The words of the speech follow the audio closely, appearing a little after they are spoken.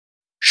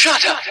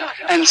Shut up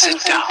and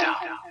sit down.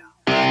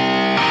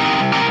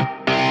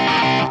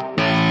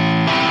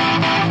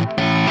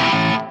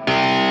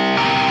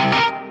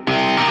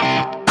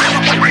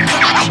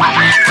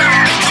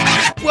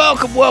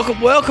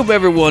 Welcome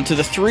everyone to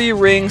the Three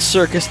Ring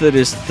Circus that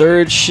is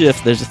Third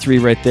Shift. There's a 3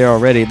 right there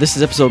already. This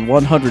is episode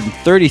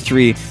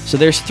 133, so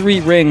there's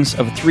 3 rings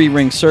of a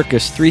 3-ring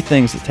circus, 3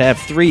 things that have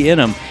 3 in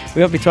them.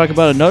 We might be talking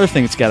about another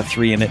thing that's got a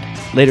 3 in it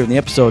later in the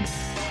episode,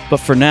 but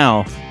for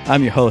now,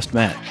 I'm your host,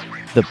 Matt,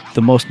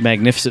 the most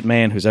magnificent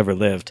man who's ever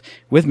lived.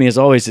 With me, as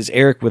always, is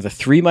Eric with a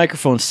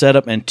 3-microphone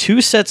setup and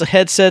 2 sets of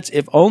headsets.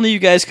 If only you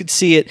guys could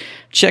see it,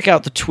 check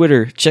out the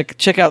Twitter.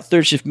 Check out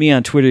Third Shift Me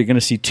on Twitter. You're going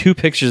to see 2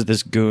 pictures of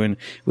this goon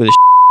with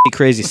a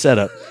crazy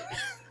setup.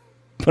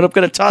 But I'm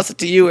going to toss it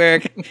to you,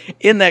 Eric,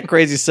 in that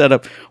crazy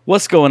setup.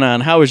 What's going on?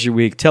 How was your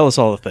week? Tell us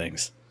all the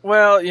things.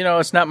 Well, you know,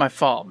 it's not my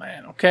fault,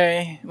 man,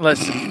 okay?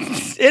 Listen.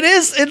 It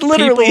is. It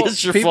literally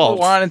is your fault. People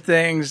wanted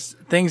things.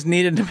 Things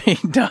needed to be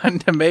done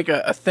to make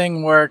a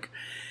thing work.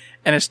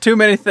 And it's too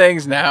many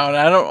things now, and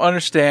I don't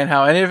understand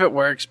how any of it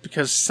works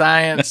because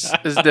science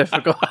is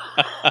difficult.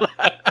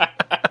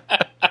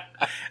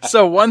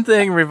 So one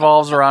thing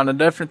revolves around a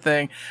different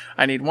thing.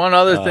 I need one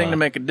other thing to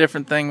make a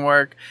different thing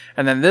work.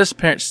 And then this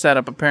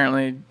setup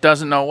apparently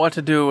doesn't know what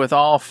to do with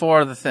all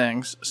 4 of the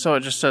things. So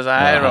it just says,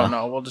 I don't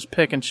know. We'll just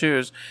pick and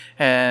choose.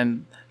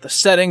 And the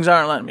settings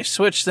aren't letting me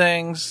switch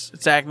things.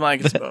 It's acting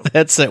like it's... That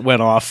headset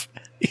went off.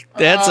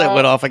 That headset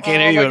went off. I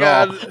can't hear you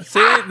at all.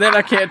 See, then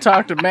I can't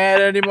talk to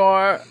Matt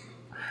anymore.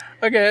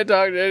 I can't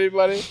talk to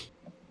anybody.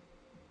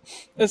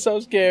 It's so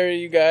scary,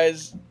 you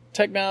guys.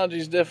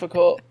 Technology's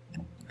difficult.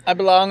 I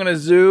belong in a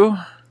zoo.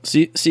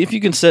 See if you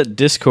can set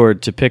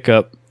Discord to pick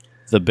up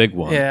the big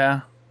one.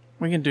 Yeah,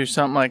 we can do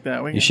something like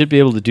that. You should be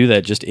able to do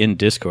that just in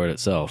Discord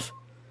itself.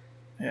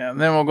 Yeah, and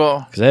then we'll go.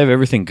 Because I have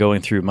everything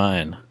going through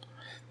mine.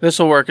 This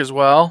will work as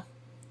well.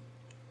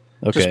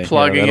 Okay. Just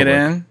plugging it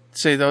in.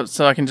 See,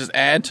 so I can just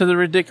add to the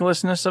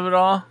ridiculousness of it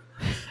all.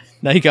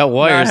 Now you got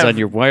wires on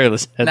your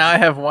wireless headset. Now I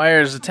have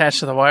wires attached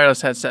to the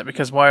wireless headset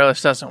because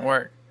wireless doesn't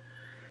work.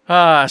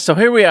 So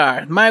here we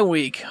are. My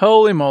week.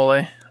 Holy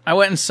moly. I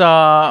went and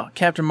saw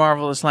Captain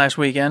Marvel this last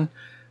weekend.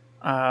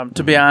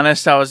 To be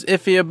honest, I was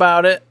iffy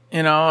about it.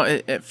 You know,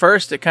 at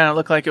first it kind of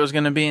looked like it was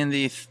going to be in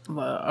the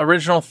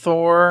original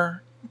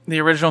Thor,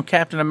 the original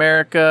Captain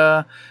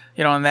America,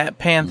 you know, in that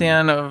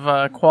pantheon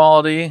of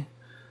quality.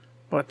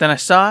 But then I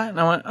saw it and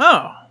I went,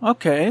 oh,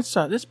 okay,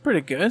 it's pretty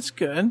good. It's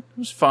good. It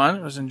was fun.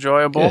 It was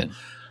enjoyable.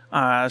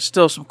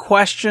 Still some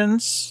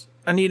questions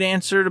I need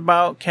answered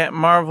about Captain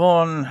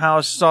Marvel and how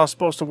it's all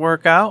supposed to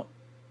work out.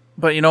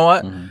 But you know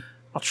what?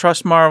 I'll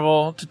trust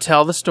Marvel to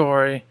tell the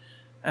story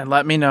and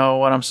let me know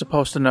what I'm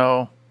supposed to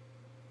know.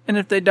 And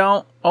if they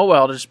don't, oh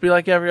well, just be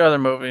like every other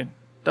movie.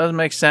 Doesn't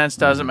make sense,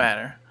 doesn't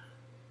matter.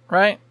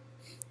 Right?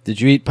 Did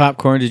you eat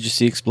popcorn? Did you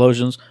see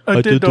explosions?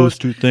 I did those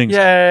 2 things.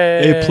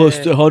 Yay! A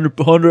plus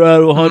 100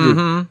 out of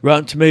 100.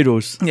 Rotten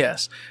Tomatoes.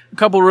 Yes. A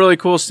couple really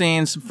cool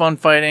scenes, some fun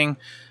fighting.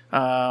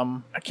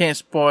 I can't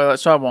spoil it,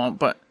 so I won't,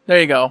 but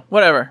there you go.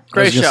 Whatever.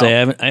 Great show.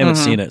 I haven't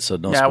seen it, so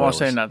no spoilers. Yeah, I won't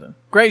say nothing.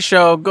 Great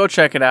show. Go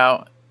check it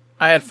out.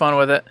 I had fun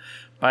with it.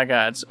 By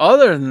God.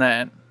 Other than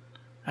that,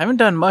 I haven't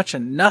done much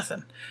of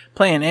nothing.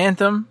 Playing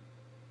Anthem.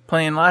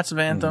 Playing lots of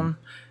Anthem.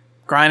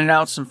 Grinding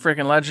out some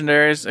freaking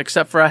legendaries.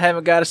 Except for I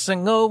haven't got a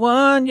single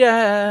one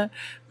yet.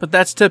 But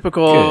that's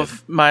typical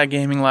of my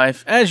gaming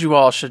life. As you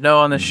all should know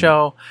on the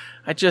show.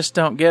 I just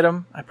don't get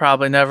them. I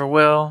probably never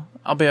will.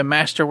 I'll be a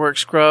masterwork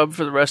scrub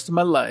for the rest of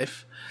my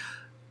life.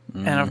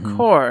 And of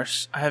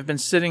course, I have been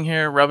sitting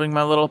here rubbing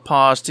my little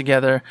paws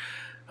together.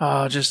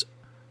 Just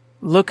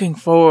looking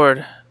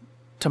forward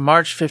to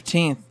March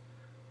 15th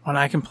when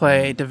I can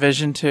play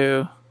Division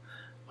 2.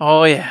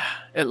 Oh yeah,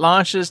 it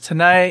launches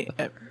tonight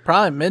at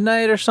probably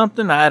midnight or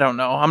something. I don't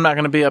know. I'm not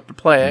going to be up to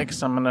play it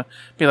because I'm going to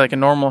be like a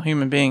normal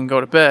human being and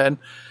go to bed.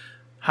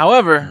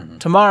 However,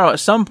 tomorrow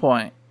at some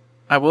point,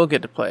 I will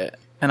get to play it,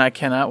 and I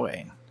cannot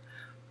wait.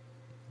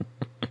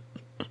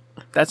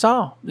 That's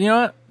all. You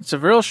know what? It's a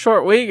real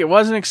short week. It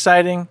wasn't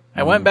exciting.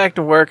 I went back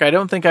to work. I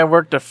don't think I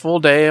worked a full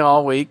day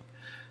all week.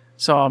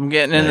 So I'm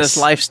getting into this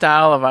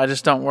lifestyle of I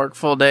just don't work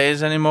full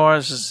days anymore.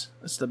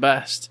 It's the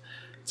best.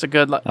 It's a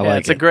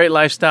a great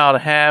lifestyle to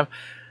have.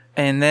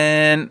 And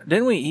then,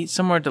 didn't we eat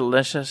somewhere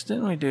delicious?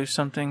 Didn't we do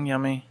something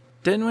yummy?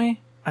 Didn't we?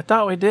 I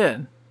thought we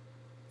did.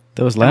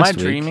 That was last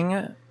week. Am I dreaming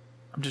it?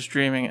 I'm just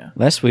dreaming it.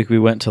 Last week we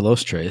went to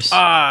Los Tres.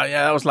 Yeah,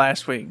 that was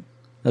last week.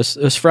 It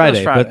was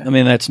Friday, but I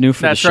mean, that's new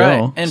for the show.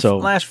 Right. And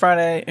last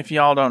Friday, if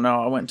y'all don't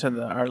know, I went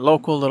to our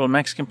local little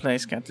Mexican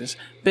place, got this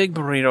big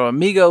burrito,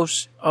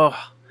 Amigos.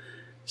 Oh,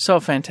 so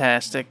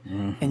fantastic.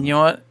 And you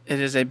know what? It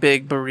is a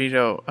big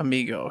burrito,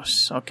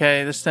 Amigos.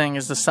 Okay? This thing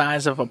is the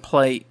size of a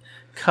plate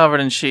covered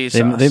in cheese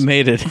sauce. They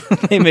made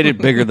it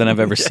bigger than I've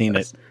ever seen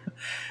it.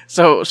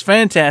 So it was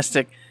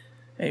fantastic.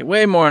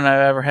 Way more than I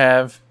ever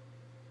have.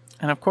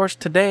 And of course,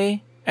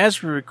 today,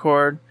 as we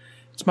record,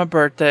 it's my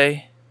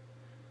birthday.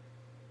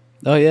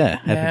 Oh, yeah.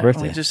 Happy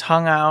birthday. We just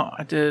hung out.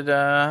 I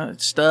did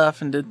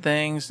stuff and did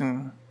things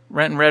and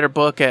read her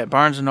book at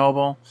Barnes &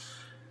 Noble.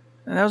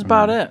 And that was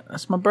about it.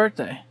 That's my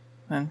birthday.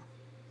 And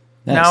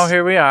Nice. now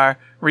here we are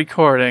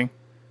recording.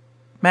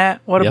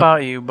 Matt, what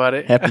about you,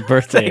 buddy? Happy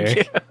birthday,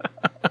 Eric.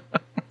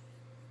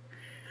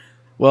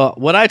 Well,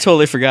 what I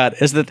totally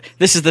forgot is that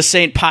this is the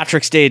St.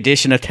 Patrick's Day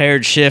edition of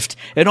Third Shift,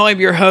 and I'm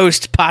your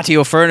host,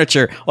 Patio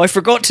Furniture. I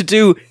forgot to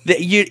do the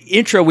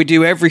intro we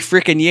do every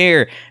freaking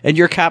year, and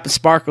you're Captain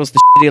Sparkles, the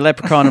shitty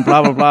leprechaun, and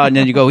blah, blah, blah, and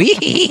then you go, hee,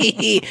 hee, hee,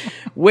 hee.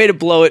 Way to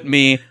blow at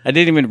me. I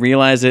didn't even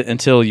realize it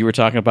until you were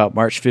talking about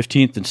March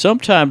 15th, and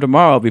sometime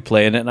tomorrow I'll be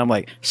playing it, and I'm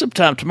like,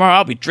 sometime tomorrow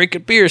I'll be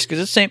drinking beers because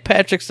it's St.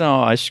 Patrick's. Oh,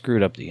 I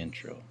screwed up the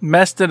intro.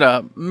 Messed it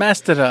up.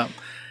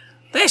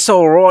 That's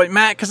all right,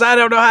 Matt, because I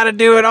don't know how to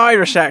do an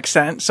Irish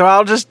accent, so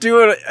I'll just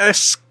do a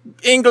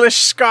English,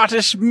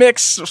 Scottish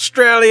mix,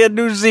 Australia,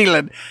 New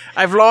Zealand.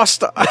 I've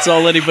lost. That's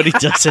all anybody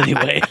does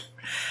anyway.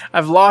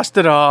 I've lost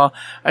it all.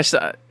 I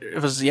saw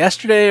it was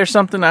yesterday or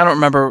something. I don't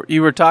remember.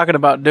 You were talking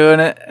about doing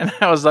it, and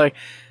I was like,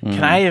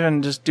 "Can I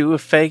even just do a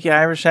fake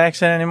Irish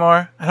accent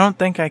anymore?" I don't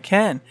think I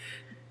can.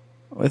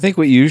 I think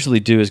what you usually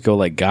do is go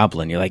like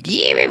Goblin. You're like, Well,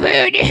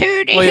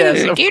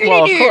 yes, of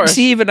course.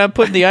 See, even I'm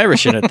putting the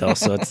Irish in it though,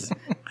 so it's.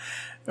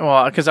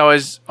 Well, because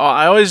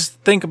I always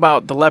think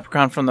about the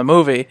leprechaun from the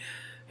movie,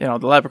 the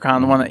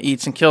leprechaun, the one that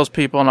eats and kills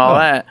people and all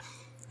that.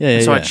 Yeah,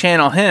 So I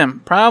channel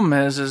him. Problem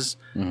is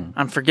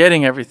I'm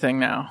forgetting everything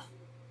now.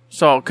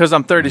 So because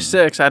I'm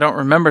 36, I don't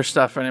remember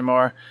stuff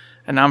anymore,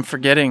 and I'm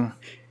forgetting.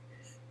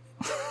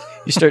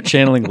 You start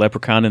channeling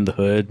Leprechaun in the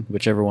Hood,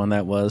 whichever one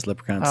that was,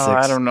 Leprechaun 6.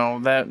 I don't know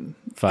that.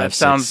 5, that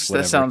sounds 6,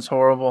 whatever. that sounds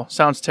horrible.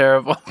 Sounds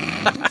terrible.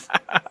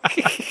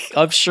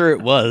 I'm sure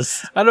it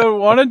was. I don't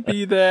want to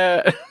be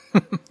that.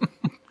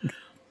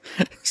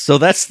 So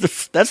that's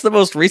the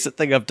most recent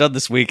thing I've done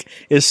this week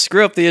is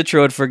screw up the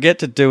intro and forget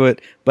to do it,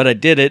 but I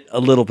did it a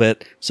little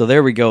bit. So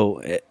there we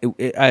go.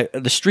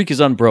 The streak is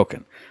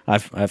unbroken.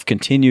 I've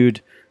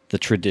continued the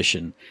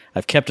tradition.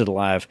 I've kept it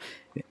alive,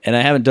 and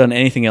I haven't done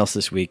anything else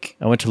this week.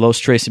 I went to Los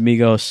Tres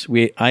Amigos.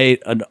 I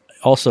ate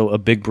also a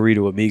big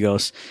burrito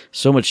Amigos.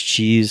 So much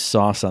cheese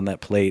sauce on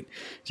that plate,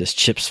 just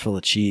chips full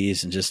of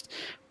cheese, and just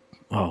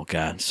oh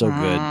god, so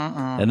good.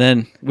 And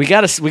then we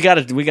gotta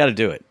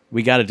do it.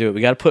 We got to do it.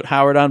 We got to put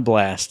Howard on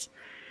blast.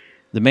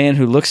 The man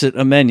who looks at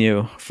a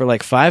menu for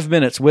like 5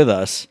 minutes with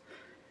us,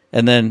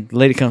 and then the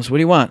lady comes, what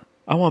do you want?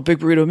 I want a big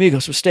burrito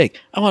Amigos with steak.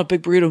 I want a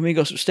big burrito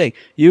Amigos with steak.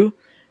 Do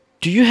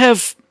you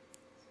have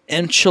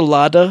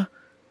enchilada?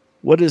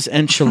 What is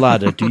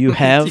enchilada? Do you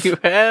have? Do you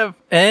have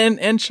an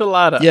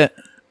enchilada? Yeah.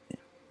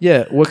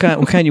 Yeah. What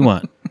kind you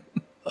want?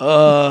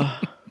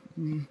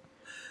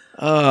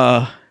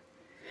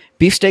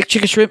 Beef steak,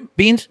 chicken shrimp,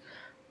 beans,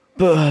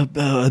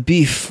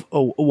 beef.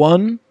 Oh,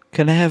 one.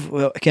 Can I have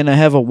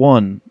a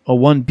one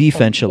beef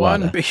enchilada?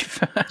 One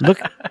beef.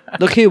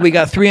 Look here, we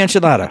got 3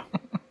 enchilada.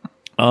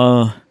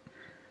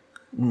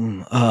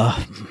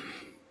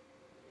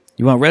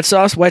 You want red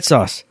sauce, white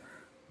sauce?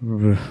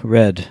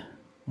 Red.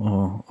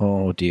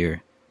 Oh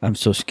dear. I'm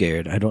so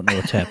scared. I don't know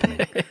what's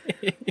happening.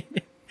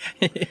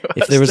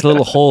 If there was a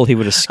little hole, he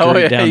would have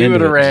scurried down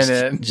into it.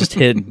 Ran in. Just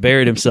hid,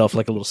 buried himself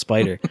like a little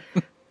spider.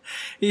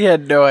 He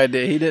had no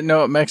idea. He didn't know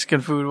what Mexican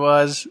food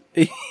was.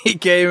 He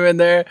came in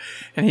there,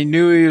 and he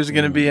knew he was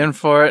going to be in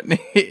for it,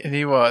 and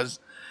he was.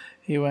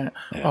 He went,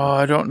 oh,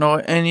 I don't know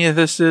what any of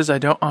this is. I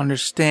don't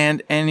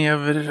understand any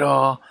of it at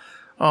all.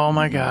 Oh,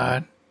 my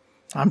God.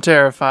 I'm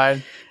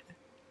terrified.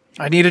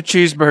 I need a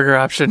cheeseburger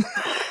option.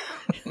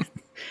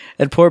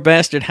 And poor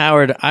bastard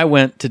Howard, I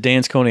went to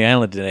Dan's Coney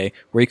Island today,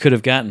 where he could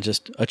have gotten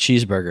just a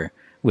cheeseburger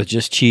with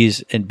just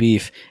cheese and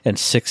beef and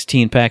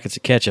 16 packets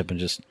of ketchup and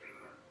just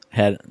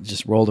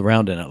rolled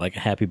around in it like a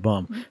happy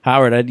bum.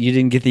 Howard, you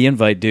didn't get the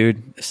invite,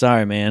 dude.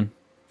 Sorry, man.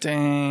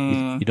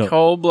 Dang. You don't.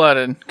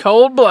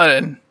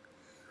 Cold-blooded.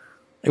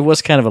 It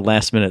was kind of a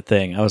last-minute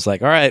thing. I was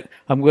like, all right,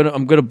 I'm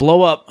gonna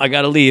blow up. I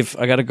gotta leave.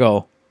 I gotta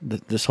go.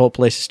 This whole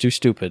place is too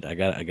stupid. I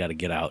gotta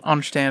get out.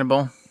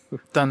 Understandable.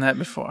 Done that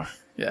before.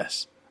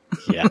 Yes.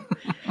 Yeah.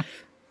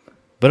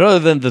 But other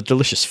than the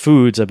delicious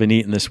foods I've been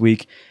eating this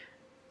week,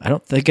 I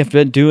don't think I've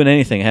been doing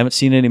anything. I haven't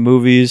seen any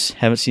movies.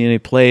 Haven't seen any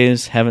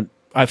plays.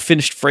 I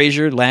finished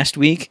Frasier last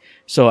week,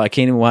 so I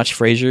can't even watch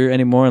Frasier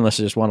anymore unless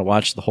I just want to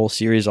watch the whole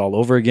series all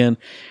over again.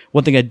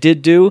 One thing I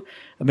did do,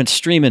 I've been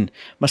streaming.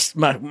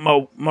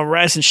 My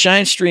Rise and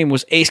Shine stream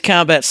was Ace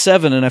Combat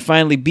 7, and I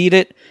finally beat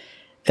it.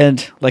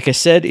 And like I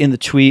said in the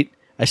tweet,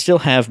 I still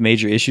have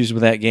major issues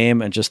with that game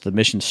and just the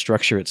mission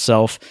structure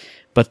itself.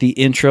 But the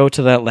intro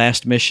to that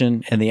last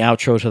mission and the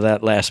outro to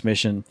that last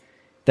mission,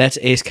 that's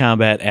Ace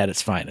Combat at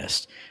its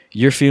finest.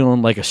 You're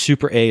feeling like a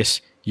super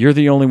ace. You're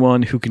the only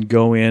one who can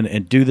go in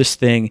and do this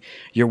thing.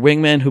 Your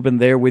wingmen who've been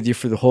there with you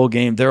for the whole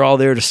game, they're all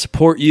there to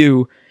support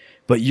you,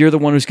 but you're the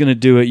one who's going to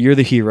do it. You're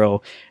the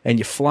hero, and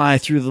you fly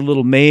through the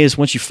little maze.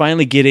 Once you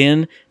finally get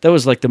in, that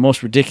was like the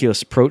most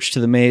ridiculous approach to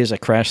the maze. I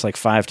crashed like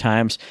 5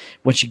 times.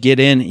 Once you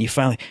get in,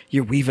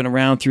 you're weaving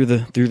around through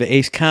the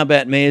Ace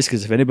Combat maze,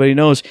 because if anybody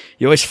knows,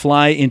 you always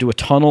fly into a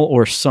tunnel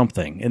or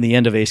something in the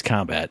end of Ace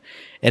Combat,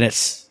 and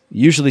it's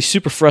usually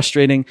super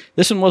frustrating.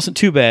 This one wasn't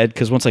too bad,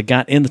 because once I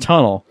got in the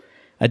tunnel,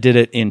 I did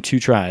it in 2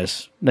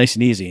 tries, nice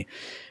and easy.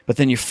 but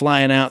then you're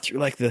flying out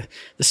through like the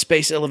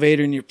space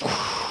elevator, and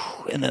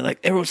and then like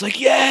everyone's like,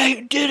 yeah,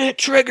 you did it,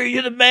 Trigger,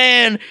 you're the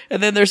man.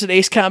 And then there's an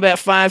Ace Combat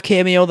 5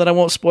 cameo that I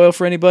won't spoil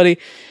for anybody,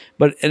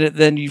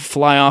 then you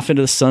fly off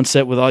into the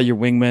sunset with all your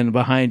wingmen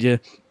behind you,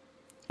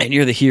 and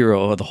you're the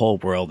hero of the whole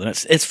world, and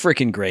it's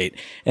freaking great,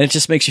 and it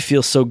just makes you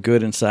feel so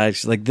good inside.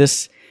 It's like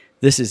this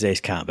is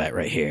Ace Combat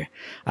right here.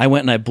 I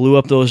went and I blew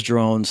up those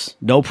drones,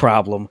 no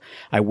problem.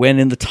 I went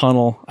in the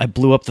tunnel, I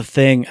blew up the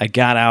thing, I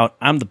got out,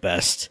 I'm the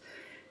best.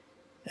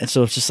 And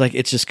so it's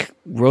just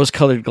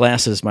rose-colored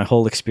glasses my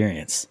whole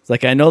experience. It's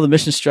like, I know the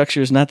mission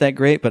structure is not that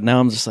great, but now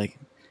I'm just like,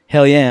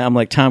 hell yeah, I'm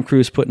like Tom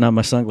Cruise putting on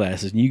my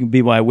sunglasses, and you can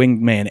be my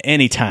wingman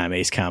anytime,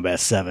 Ace Combat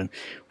 7.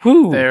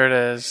 Woo! There it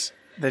is.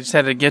 They just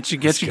had to get you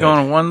going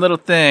on one little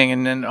thing,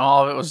 and then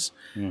all of it was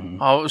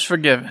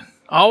forgiven.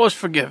 All was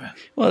forgiven.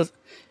 Well,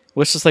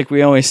 it's just like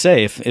we always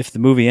say, if the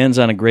movie ends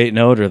on a great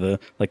note, or the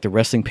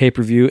wrestling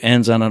pay-per-view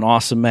ends on an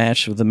awesome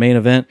match with the main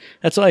event,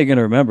 that's all you're going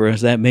to remember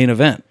is that main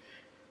event.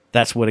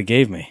 That's what it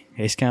gave me.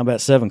 Ace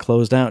Combat 7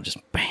 closed out, just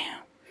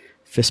bam.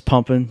 Fist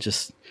pumping,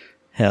 just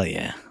hell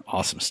yeah.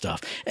 Awesome stuff.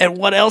 And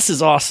what else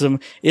is awesome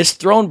is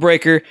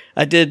Thronebreaker.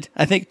 I did,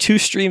 I think, 2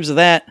 streams of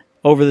that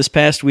over this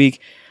past week.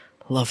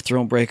 Love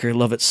Thronebreaker.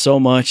 Love it so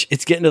much.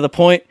 It's getting to the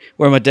point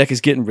where my deck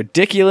is getting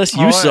ridiculous.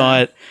 You saw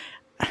it.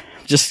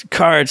 Just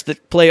cards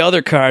that play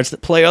other cards,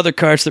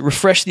 that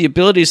refresh the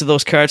abilities of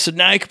those cards. So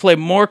now you can play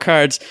more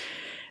cards.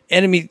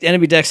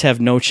 Enemy decks have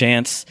no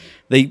chance.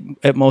 They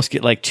at most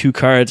get like 2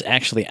 cards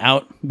actually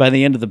out by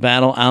the end of the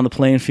battle on the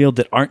playing field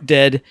that aren't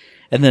dead.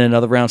 And then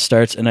another round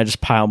starts, and I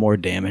just pile more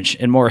damage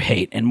and more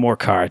hate and more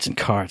cards and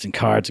cards and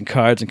cards and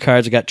cards and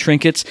cards. I got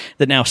trinkets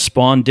that now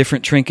spawn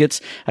different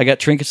trinkets. I got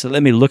trinkets that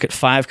let me look at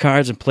 5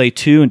 cards and play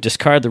 2 and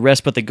discard the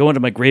rest, but they go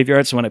into my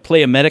graveyard. So when I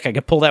play a medic, I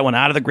can pull that one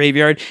out of the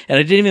graveyard, and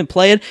I didn't even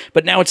play it,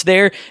 but now it's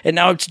there, and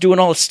now it's doing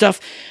all this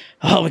stuff.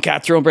 Oh my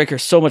God, Thronebreaker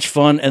is so much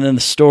fun, and then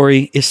the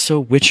story is so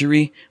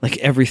witchery. Like,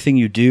 everything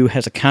you do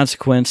has a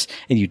consequence,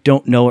 and you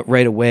don't know it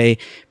right away,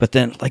 but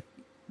then, like,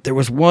 there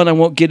was one, I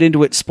won't get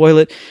into it, spoil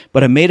it,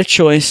 but I made a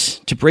choice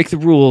to break the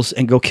rules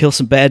and go kill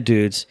some bad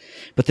dudes.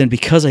 But then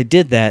because I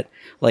did that,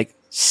 like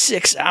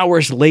 6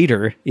 hours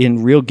later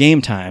in real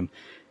game time,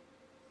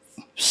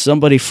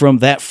 somebody from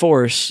that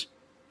force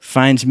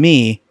finds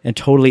me and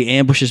totally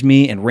ambushes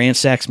me and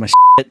ransacks my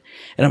shit.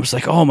 And I was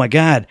like, oh my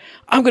God,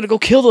 I'm going to go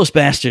kill those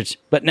bastards.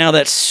 But now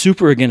that's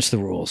super against the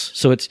rules.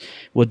 So it's,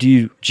 well, do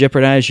you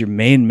jeopardize your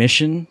main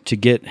mission to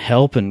get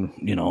help and,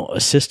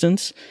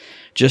 assistance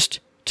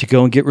just to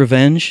go and get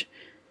revenge?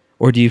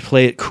 Or do you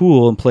play it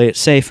cool and play it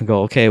safe and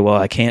go, okay, well,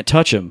 I can't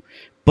touch them,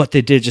 but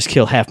they did just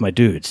kill half my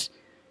dudes,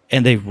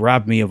 and they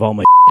robbed me of all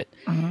my shit.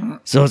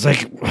 So it's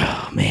like,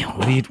 oh, man,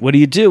 what do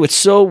you do? It's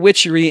so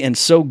witchery and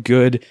so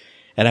good,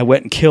 and I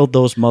went and killed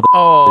those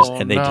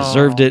motherfuckers, and they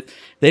deserved it.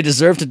 They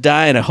deserve to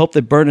die, and I hope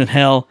they burn in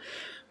hell.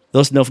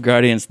 Those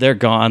Nilfgaardians, they're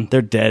gone.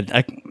 They're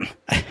dead.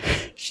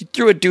 She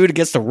threw a dude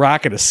against a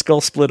rock and his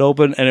skull split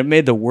open, and it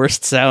made the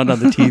worst sound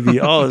on the TV.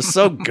 Oh, it was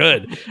so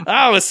good.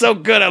 Oh, it was so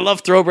good. I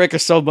love Thronebreaker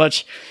so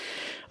much.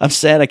 I'm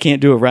sad I can't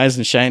do a Rise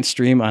and Shine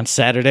stream on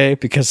Saturday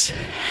because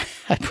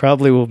I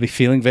probably will be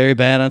feeling very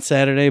bad on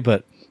Saturday,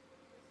 but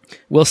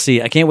we'll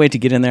see. I can't wait to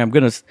get in there. I'm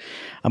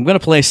gonna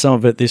play some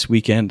of it this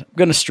weekend. I'm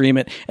gonna stream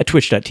it at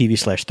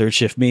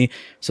twitch.tv/ThirdShiftMe.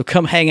 So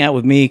come hang out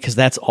with me because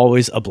that's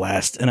always a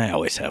blast, and I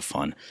always have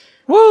fun.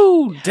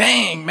 Woo!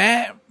 Dang,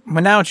 man.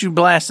 But now that you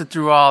blasted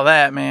through all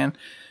that, man,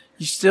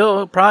 you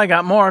still probably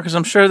got more, because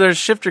I'm sure there's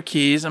shifter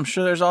keys. I'm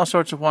sure there's all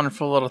sorts of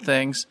wonderful little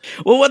things.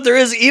 Well, what there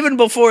is even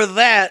before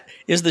that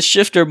is the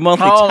Shifter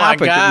monthly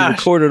topic that we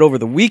recorded over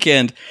the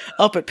weekend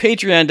up at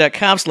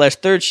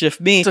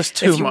patreon.com/ThirdShiftMe.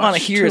 If you want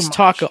to hear us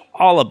talk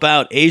all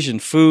about Asian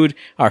food,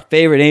 our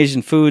favorite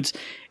Asian foods,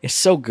 it's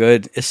so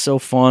good. It's so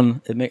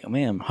fun.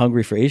 Man, I'm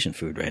hungry for Asian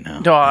food right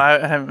now. Oh, I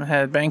haven't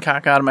had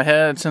Bangkok out of my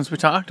head since we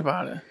talked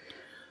about it.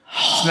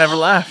 It's never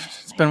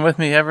left. It's been with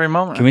me every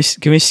moment. Can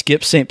we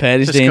skip St.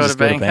 Patty's Day and just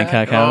go to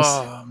Bangkok House?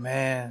 Oh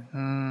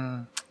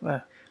man,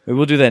 Maybe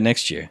we'll do that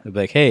next year. We'll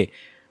be like, hey,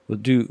 we'll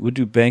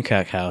do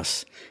Bangkok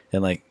House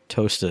and like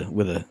toast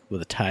with a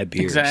Thai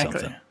beer or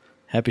something.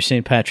 Happy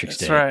St. Patrick's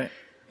Day. That's right.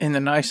 In the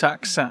nice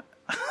accent.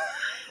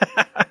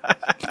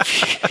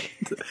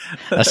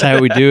 That's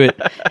how we do it.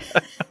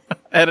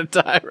 At a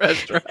Thai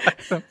restaurant.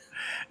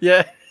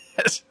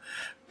 Yes.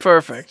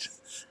 Perfect.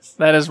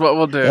 That is what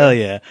we'll do. Hell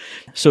yeah.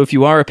 So if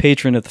you are a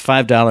patron at the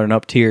 $5 and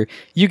up tier,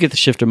 you get the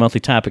Shifter monthly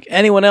topic.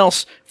 Anyone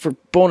else, for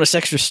bonus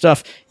extra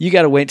stuff, you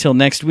got to wait till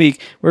next week.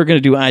 We're going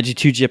to do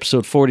IG2G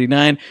episode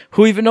 49.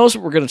 Who even knows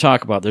what we're going to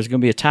talk about? There's going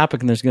to be a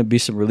topic and there's going to be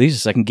some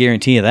releases. I can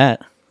guarantee you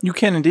that. You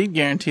can indeed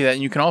guarantee that,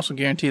 and you can also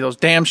guarantee those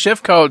damn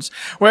shift codes.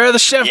 Where are the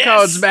shift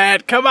codes,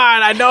 Matt? Come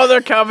on, I know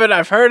they're coming.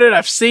 I've heard it.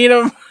 I've seen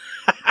them.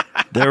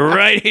 They're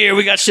right here.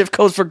 We got shift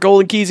codes for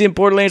Golden Keys in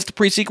Borderlands, the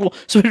pre-sequel.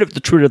 So hit up the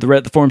Twitter, the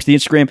Reddit, the forums, the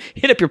Instagram.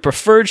 Hit up your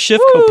preferred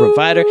shift code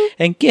provider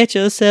and get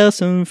yourself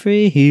some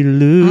free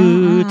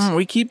loot.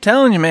 We keep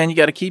telling you, man, you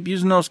got to keep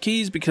using those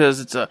keys because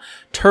it's a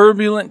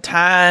turbulent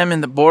time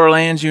in the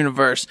Borderlands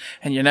universe,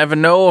 and you never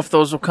know if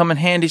those will come in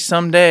handy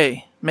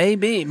someday.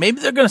 Maybe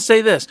they're going to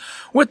say this.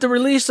 With the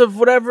release of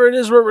whatever it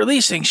is we're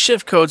releasing,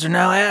 shift codes are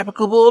now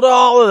applicable to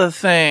all of the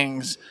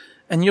things.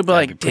 And you'll be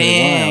like,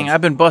 dang,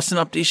 I've been busting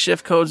up these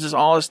shift codes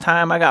all this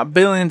time. I got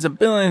billions and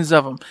billions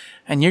of them.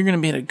 And you're going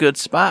to be in a good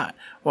spot.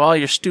 Well, all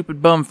your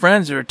stupid bum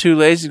friends who are too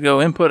lazy to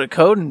go input a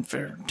code in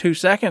for 2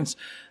 seconds,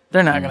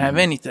 they're not going to have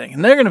anything.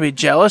 And they're going to be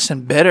jealous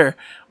and bitter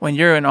when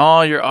you're in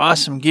all your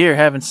awesome gear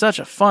having such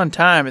a fun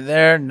time, and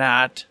they're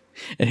not.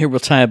 And here we'll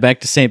tie it back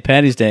to St.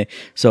 Patty's Day.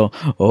 So,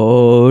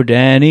 oh,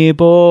 Danny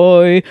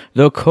boy,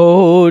 the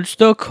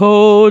codes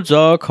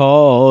are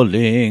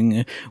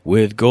calling.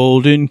 With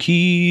golden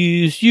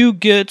keys, you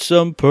get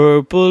some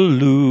purple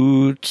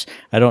loot.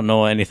 I don't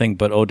know anything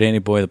but, oh, Danny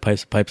boy, the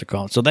pipes are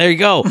calling. So there you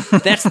go.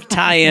 That's the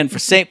tie-in for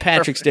St.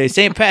 Patrick's Day.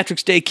 St.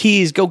 Patrick's Day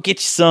keys, go get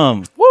you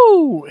some.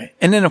 Woo!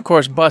 And then, of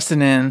course,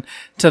 busting in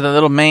to the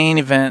little main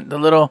event, the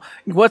little,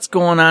 what's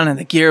going on in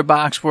the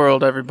Gearbox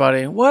world,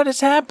 everybody? What is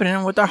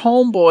happening with our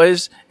homeboys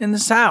in the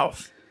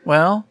South?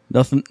 Well,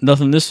 nothing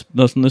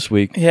this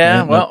week.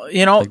 Yeah, well,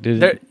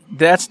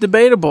 that's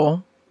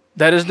debatable.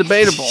 That is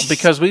debatable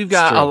because we've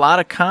got a lot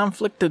of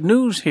conflicted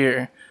news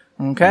here.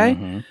 Okay?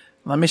 Mm-hmm.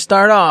 Let me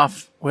start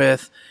off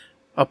with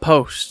a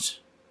post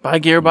by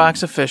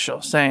Gearbox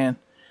official saying,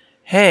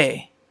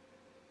 hey,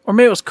 or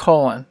maybe it was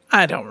Colin.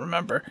 I don't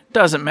remember.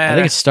 Doesn't matter.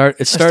 I think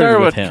it started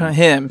with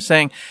him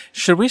saying,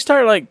 should we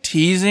start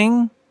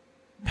teasing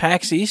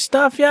PAX East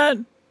stuff yet?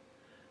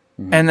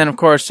 Mm-hmm. And then, of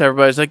course,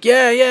 everybody's like,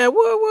 yeah, woo,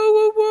 woo,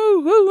 woo,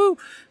 woo, woo, woo.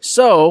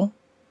 So,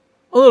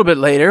 a little bit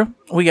later,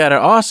 we got an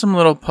awesome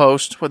little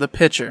post with a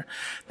picture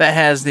that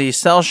has the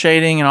cell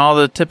shading and all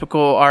the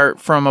typical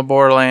art from a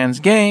Borderlands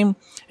game.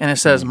 And it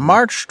says,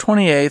 March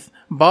 28th,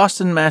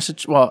 Boston,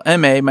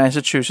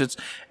 Massachusetts,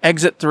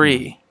 Exit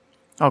 3.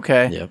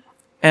 Okay. Yep.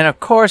 And, of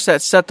course,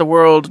 that set the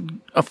world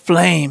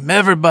aflame.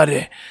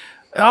 Everybody.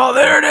 Oh,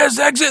 there it is,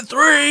 Exit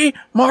 3,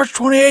 March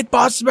 28th,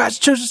 Boston,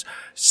 Massachusetts.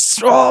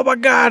 Oh, my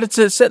God, it's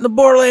set in the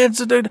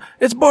Borderlands.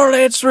 It's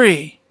Borderlands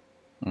 3.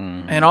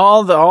 Mm. And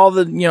all the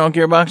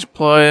Gearbox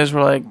employees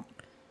were like,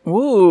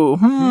 woo,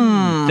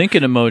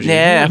 Thinking emoji.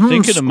 Yeah,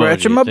 thinking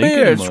scratching emoji. my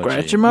beard,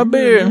 scratching my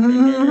beard.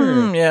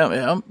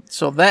 Yeah.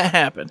 So that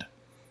happened.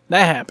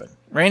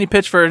 Randy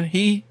Pitchford,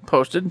 he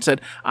posted and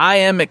said, I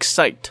am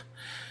excited.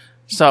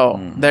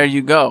 So, there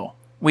you go.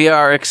 We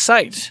are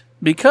excited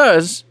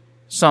because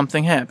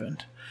something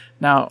happened.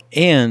 Now,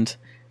 and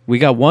we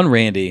got one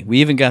Randy.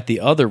 We even got the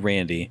other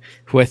Randy,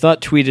 who I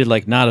thought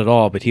tweeted not at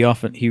all, but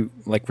he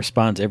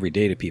responds every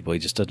day to people. He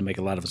just doesn't make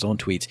a lot of his own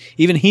tweets.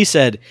 Even he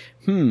said,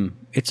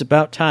 it's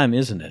about time,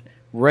 isn't it?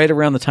 Right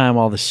around the time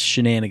all this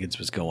shenanigans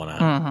was going on.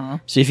 Mm-hmm.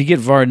 So if you get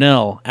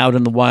Varnell out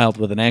in the wild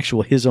with an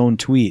actual his own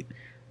tweet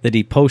that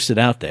he posted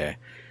out there,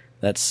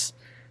 that's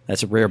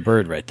a rare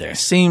bird right there.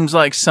 Seems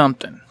like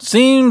something.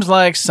 All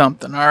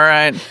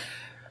right.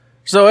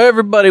 So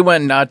everybody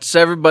went nuts.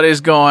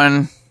 Everybody's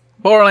going,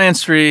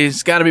 Borderlands 3,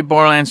 it's got to be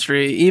Borderlands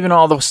 3. Even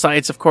all the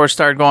sites, of course,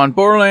 started going,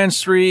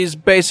 Borderlands 3 is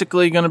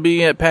basically going to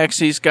be at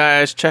PAX East,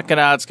 guys. Check it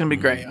out. It's going to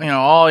be great.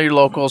 All your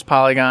locals,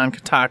 Polygon,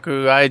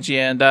 Kotaku,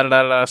 IGN,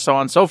 da-da-da-da, so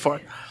on and so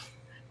forth.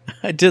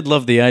 I did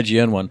love the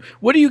IGN one.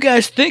 What do you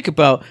guys think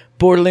about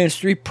Borderlands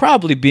 3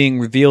 probably being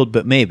revealed,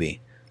 but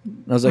maybe?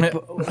 I was like,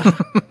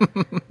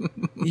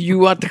 you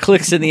want the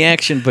clicks and the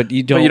action, but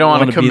you don't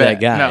want to be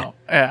that guy. No.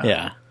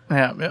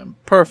 Yeah.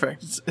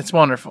 Perfect. It's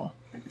wonderful.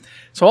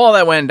 So all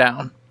that went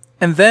down.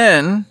 And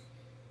then,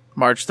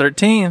 March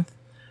 13th,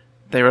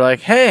 they were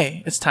like,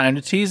 hey, it's time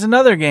to tease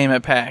another game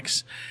at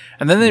PAX.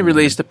 And then they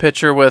released a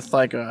picture with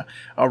a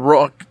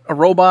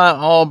robot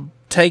all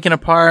taken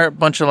apart,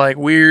 bunch of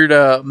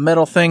weird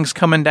metal things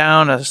coming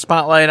down, a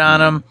spotlight on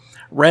them,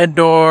 red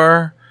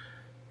door,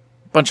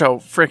 bunch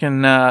of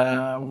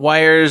freaking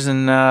wires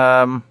and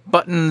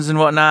buttons and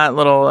whatnot,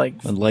 little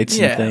and lights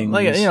and things.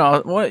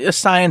 A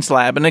science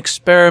lab, an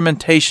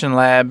experimentation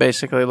lab,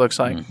 basically looks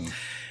like. Mm-hmm.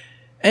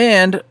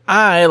 And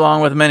I,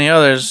 along with many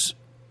others,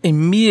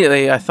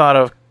 immediately I thought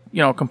of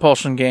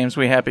Compulsion Games,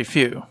 We Happy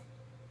Few.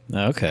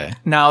 Okay.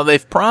 Now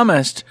they've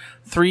promised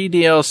 3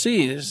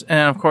 DLCs,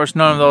 and of course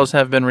none of those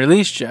have been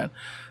released yet.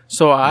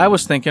 So I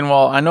was thinking,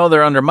 well, I know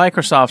they're under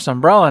Microsoft's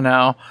umbrella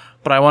now,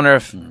 but I wonder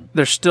if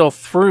they're still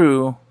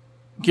through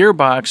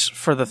Gearbox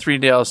for the 3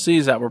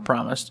 DLCs that were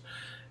promised,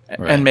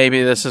 and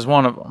maybe this is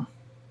one of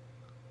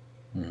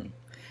them.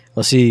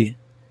 Well, see,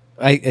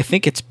 I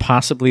think it's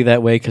possibly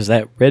that way because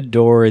that red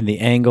door and the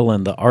angle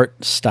and the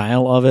art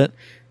style of it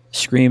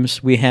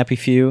screams We Happy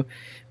Few.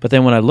 But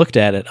then when I looked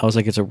at it, I was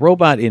like, it's a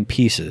robot in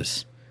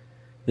pieces.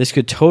 This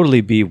could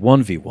totally be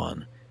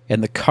 1v1.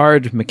 And the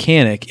card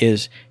mechanic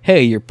is,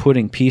 hey, you're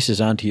putting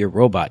pieces onto your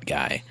robot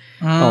guy.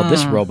 Oh,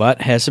 this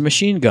robot has a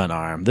machine gun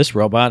arm. This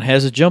robot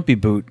has a jumpy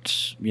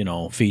boots,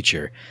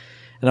 feature.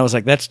 And I was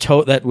like,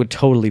 that would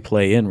totally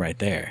play in right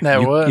there.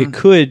 That would. It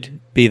could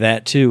be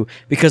that too,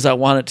 because I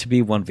want it to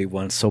be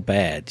 1v1 so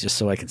bad, just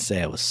so I can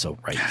say I was so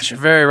right. Gosh, you're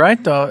very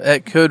right, though.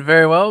 It could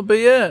very well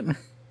be it.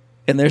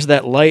 And there's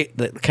that light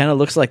that kind of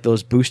looks like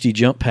those boosty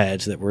jump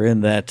pads that were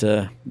in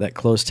that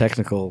closed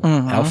technical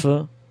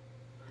alpha.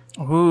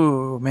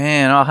 Ooh,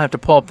 man, I'll have to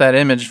pull up that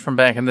image from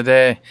back in the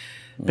day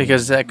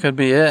because that could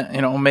be it.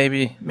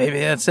 Maybe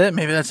that's it.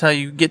 Maybe that's how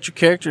you get your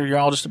character. You're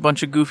all just a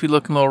bunch of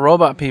goofy-looking little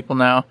robot people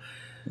now.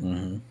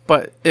 Mm-hmm.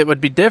 But it would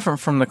be different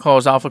from the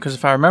closed alpha because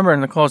if I remember in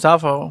the closed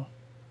alpha,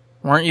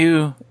 weren't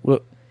you?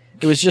 Well,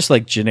 it was just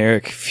like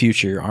generic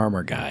future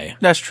armor guy.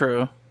 That's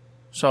true.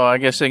 So I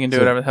guess they can do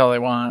whatever the hell they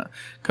want.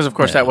 Because, of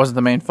course, that wasn't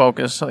the main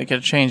focus. So they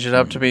could change it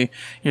up to be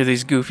you're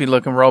these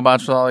goofy-looking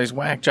robots with all these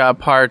whack job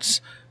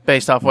parts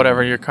based off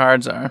whatever your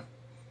cards are.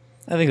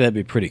 I think that'd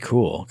be pretty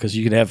cool because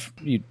you could have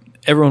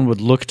everyone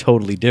would look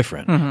totally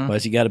different. Mm-hmm.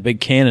 Whereas he got a big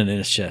cannon in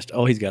his chest.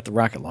 Oh, he's got the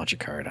rocket launcher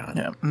card on.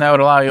 Yeah, and that would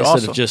allow you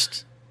instead of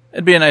just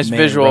it'd be a nice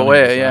visual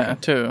way,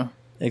 too.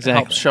 Exactly.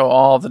 It helps show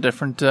all the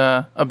different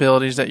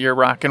abilities that you're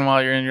rocking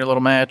while you're in your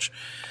little match.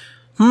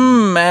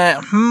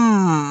 Matt.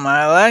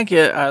 I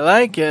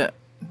like it.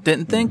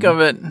 Didn't think of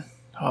it.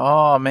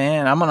 Oh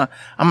man, I'm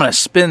gonna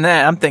spin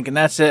that. I'm thinking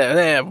that's it.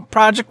 Yeah,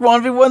 Project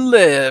 1v1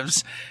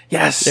 lives.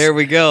 Yes. There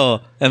we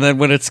go. And then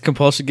when it's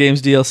Compulsion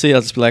Games DLC,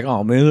 I'll just be like,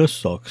 oh man, that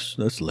sucks.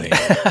 That's lame.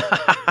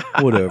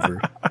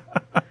 Whatever.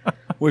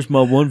 Where's my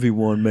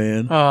 1v1,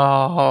 man?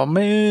 Oh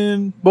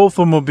man, both of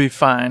them will be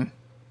fine.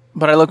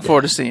 But I look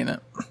forward to seeing it.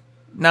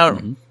 Now,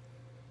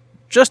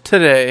 just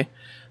today,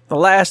 the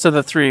last of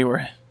the 3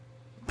 were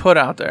put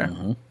out there.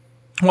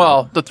 Mm-hmm.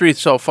 Well, the 3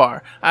 so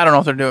far. I don't know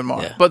if they're doing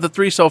more, but the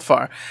 3 so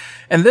far.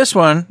 And this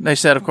one, they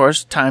said, of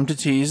course, time to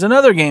tease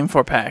another game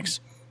for PAX.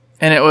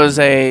 And it was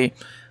I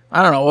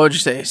don't know, what would you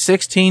say,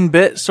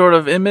 16-bit sort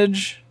of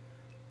image?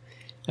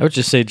 I would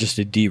just say just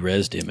a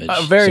de-resed image.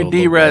 A very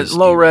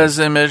low-res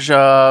image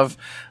of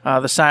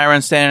the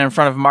Siren standing in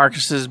front of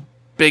Marcus's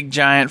big,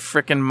 giant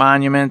freaking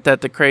monument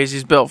that the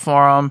Crazies built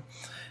for him.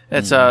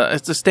 It's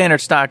a standard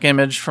stock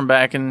image from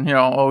back in,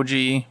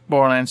 OG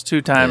Borderlands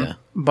 2 time,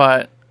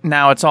 but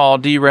now it's all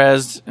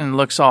de-resed and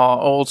looks all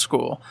old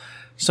school.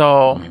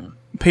 So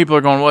people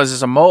are going, what is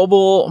this, a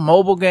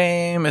mobile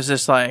game? Is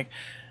this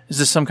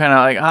some kind of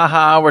like,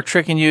 aha, we're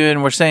tricking you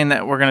and we're saying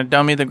that we're going to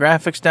dummy the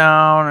graphics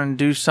down and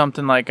do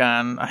something like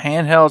on a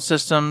handheld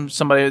system?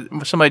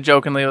 Somebody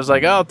jokingly was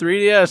like, oh,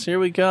 3DS, here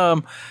we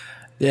come.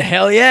 Yeah,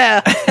 hell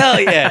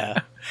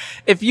yeah.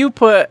 If you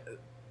put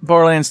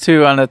Borderlands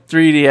 2 on a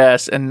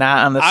 3DS and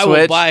not on the Switch,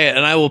 I will buy it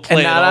and I will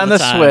play it all the time. And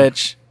not on the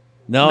Switch.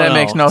 That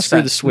makes no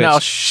sense. The Switch. No,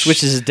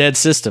 Switch is a dead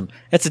system.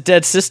 It's a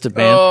dead system,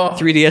 man.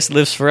 3DS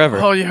lives forever.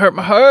 Oh, you hurt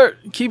my heart.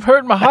 You keep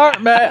hurting my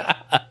heart, Matt.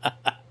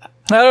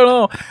 I don't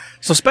know.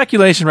 So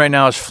speculation right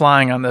now is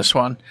flying on this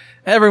one.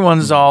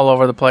 Everyone's all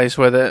over the place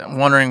with it,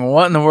 wondering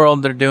what in the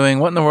world they're doing,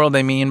 what in the world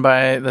they mean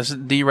by this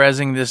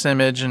de-resing this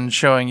image and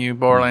showing you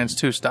Borderlands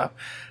 2 stuff.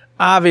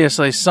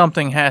 Obviously,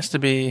 something has to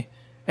be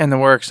in the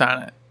works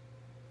on it.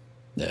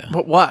 Yeah.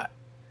 But what?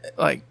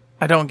 Like,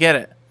 I don't get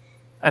it.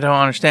 I don't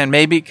understand.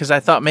 Maybe, because I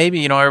thought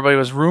maybe, everybody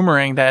was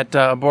rumoring that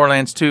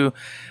Borderlands 2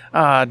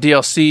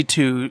 DLC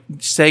to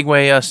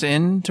segue us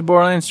into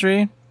Borderlands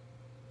 3.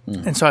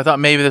 And so I thought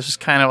maybe this was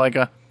kind of like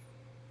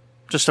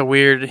just a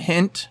weird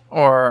hint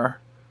or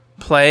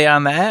play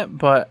on that,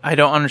 but I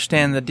don't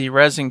understand the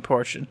de-resing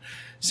portion.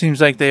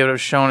 Seems like they would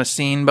have shown a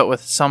scene, but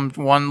with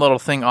one little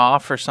thing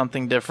off or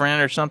something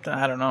different or something.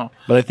 I don't know.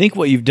 But I think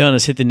what you've done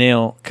is hit the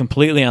nail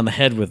completely on the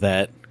head with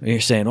that. You're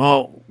saying,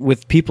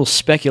 with people's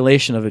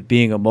speculation of it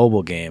being a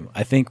mobile game,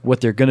 I think what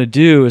they're going to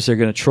do is they're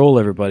going to troll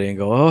everybody and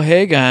go, oh,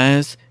 hey,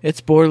 guys, it's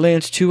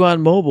Borderlands 2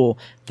 on mobile.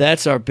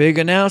 That's our big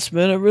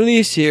announcement of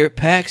release here at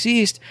PAX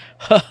East.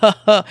 Ha,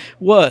 ha, ha.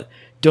 What?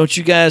 Don't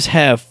you guys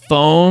have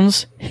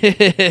phones?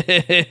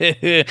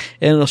 And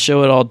they'll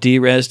show it all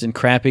de-resed and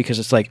crappy because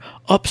it's like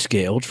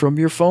upscaled from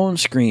your phone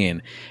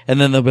screen.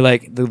 And then they'll be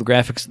like, the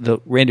graphics, the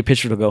Randy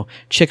Pitchford will go,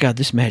 check out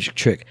this magic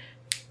trick.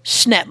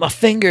 Snap my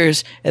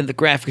fingers, and the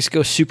graphics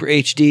go super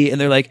HD,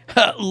 and they're like,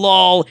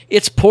 lol,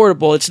 it's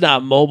portable, it's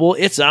not mobile,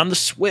 it's on the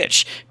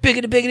Switch.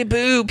 Biggity biggity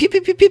boo, pew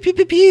pew pew pew pew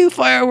pew pew,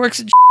 fireworks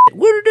and shit.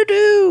 What did I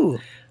do?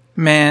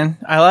 Man,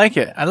 I like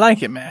it,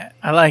 Matt.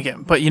 I like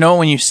it. But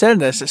when you said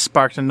this, it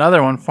sparked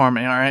another one for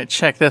me. All right,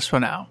 check this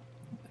one out.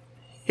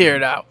 Hear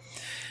it out.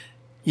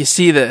 You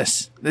see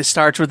this. It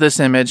starts with this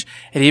image.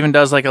 It even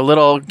does like a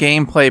little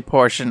gameplay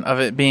portion of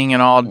it being an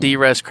all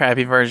de-res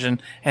crappy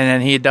version. And then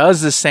he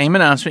does the same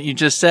announcement you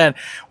just said.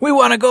 We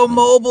want to go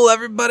mobile,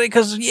 everybody,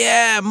 because,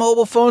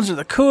 mobile phones are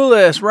the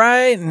coolest,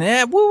 right?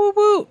 And woo, woo,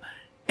 woo.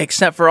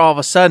 Except for all of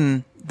a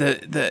sudden,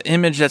 the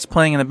image that's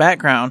playing in the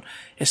background,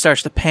 it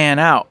starts to pan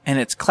out. And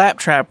it's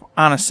Claptrap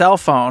on a cell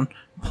phone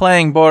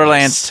playing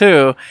Borderlands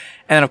 2.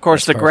 And, of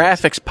course, the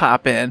graphics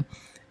pop in.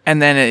 And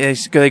then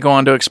they go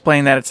on to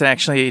explain that it's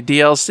actually a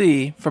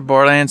DLC for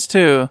Borderlands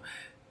 2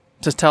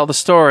 to tell the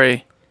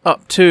story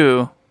up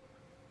to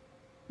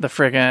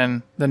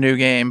the new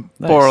game,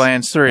 nice.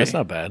 Borderlands 3. That's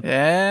not bad.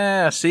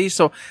 Yeah, see?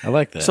 So I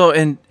like that. So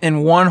in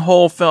one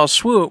whole fell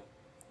swoop,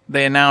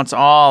 they announce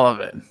all of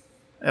it.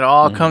 It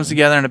all comes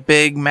together in a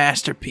big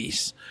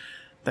masterpiece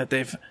that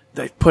they've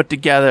put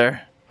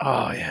together.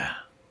 Oh, yeah.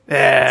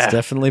 Yeah. It's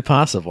definitely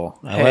possible.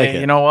 I like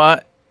it. You know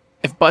what?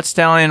 If Butt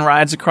Stallion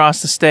rides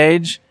across the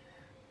stage,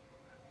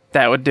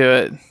 that would do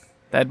it.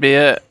 That'd be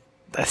it.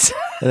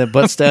 And then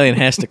Butt Stallion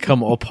has to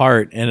come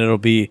apart, and it'll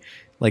be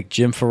like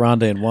Jim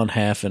Ferranda in one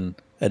half and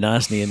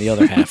Anosny in the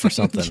other half or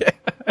something.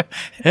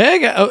 Hey,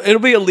 guys,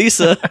 it'll be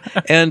Elisa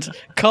and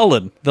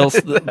Cullen.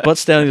 Butt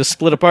Stallion will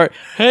split apart.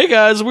 Hey,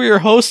 guys, we're your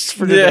hosts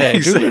for today. Yeah,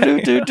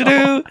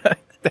 exactly.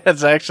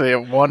 That's actually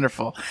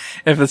wonderful.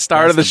 If the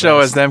start of the show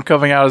is them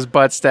coming out as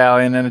Butt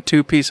Stallion in a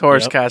two-piece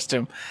horse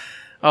costume,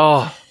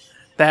 oh,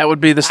 that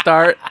would be the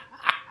start.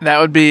 That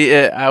would be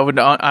it. I would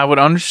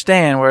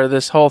understand where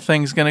this whole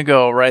thing's going to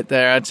go right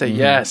there. I'd say,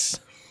 yes,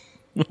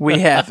 we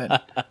have it.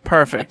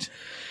 Perfect.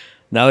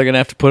 Now they're going to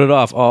have to put it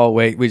off. Oh,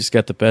 wait, we just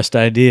got the best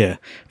idea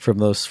from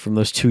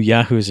those two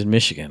yahoos in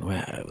Michigan.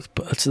 Well,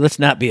 let's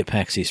not be at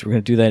PAX East. We're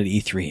going to do that at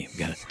E3. We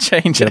got to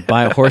change it. Got to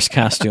buy a horse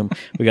costume.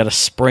 We got to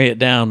spray it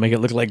down, make it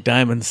look like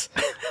diamonds.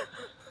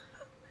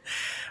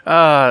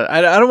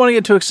 I don't want to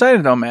get too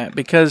excited though, Matt,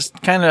 because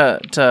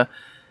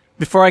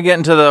before I get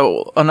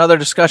into another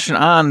discussion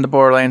on the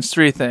Borderlands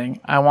 3 thing,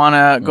 I want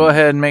to go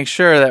ahead and make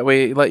sure that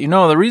we let you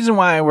know the reason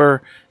why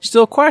we're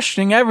still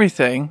questioning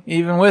everything,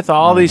 even with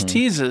all these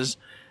teases,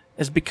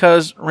 is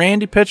because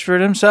Randy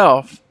Pitchford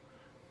himself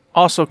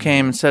also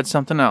came and said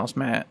something else,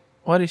 Matt.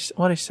 What'd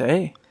he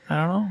say? I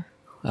don't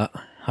know.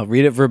 I'll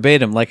read it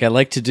verbatim like I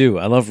like to do.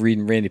 I love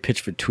reading Randy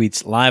Pitchford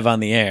tweets live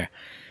on the air.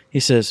 He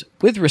says,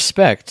 "With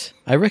respect,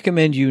 I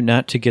recommend you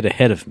not to get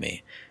ahead of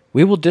me.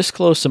 We will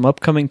disclose some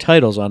upcoming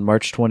titles on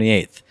March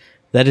 28th.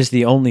 That is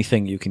the only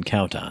thing you can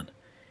count on.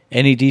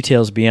 Any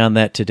details beyond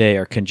that today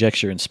are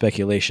conjecture and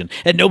speculation.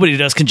 And nobody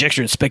does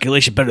conjecture and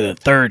speculation better than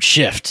Third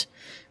Shift."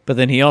 But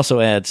then he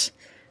also adds,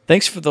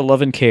 "Thanks for the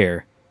love and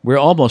care. We're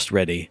almost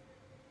ready. ...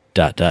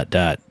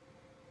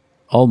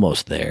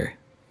 Almost there."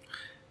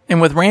 And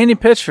with Randy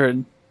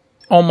Pitchford,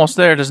 almost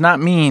there does not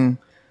mean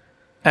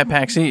at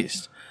PAX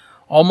East.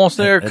 Almost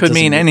there could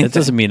mean anything. It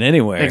doesn't mean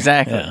anywhere.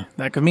 Exactly. Yeah.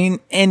 That could mean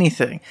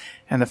anything.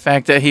 And the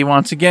fact that he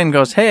once again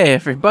goes, "Hey,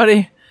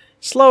 everybody,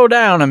 slow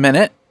down a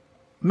minute.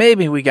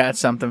 Maybe we got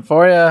something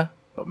for you,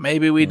 but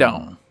maybe we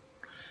don't."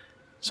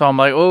 So I'm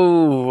like,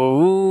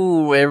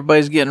 ooh,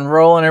 everybody's getting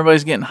rolling,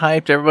 everybody's getting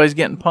hyped, everybody's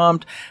getting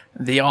pumped.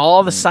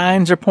 All the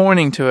signs are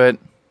pointing to it.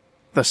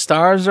 The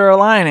stars are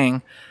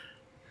aligning.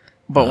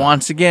 But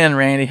once again,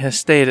 Randy has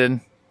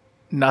stated,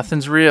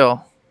 nothing's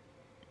real.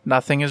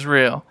 Nothing is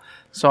real.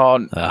 So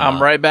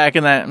I'm right back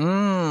in that.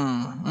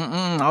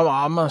 I'm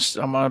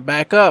gonna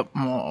back up.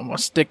 I'm gonna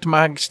stick to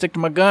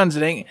my guns.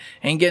 It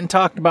ain't getting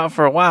talked about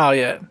for a while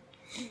yet.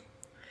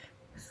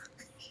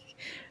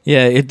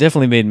 Yeah, it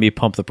definitely made me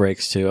pump the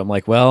brakes too. I'm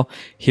like, well,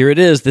 here it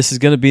is. This is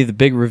going to be the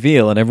big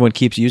reveal, and everyone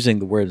keeps using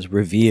the words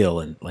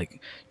reveal and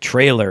like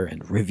trailer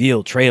and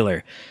reveal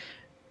trailer.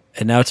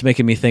 And now it's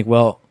making me think,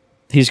 well,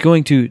 he's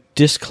going to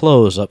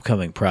disclose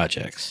upcoming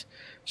projects.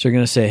 So you're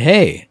going to say,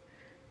 hey,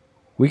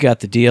 we got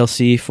the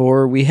DLC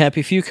for We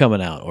Happy Few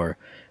coming out, or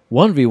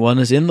 1v1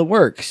 is in the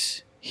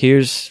works.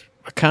 Here's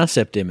a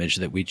concept image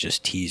that we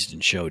just teased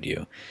and showed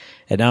you.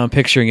 And now I'm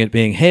picturing it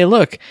being, hey,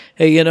 look,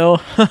 hey,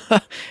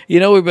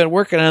 we've been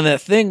working on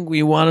that thing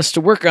you want us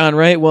to work on,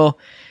 right? Well,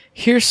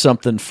 here's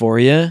something for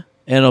you. And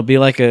it'll be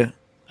like a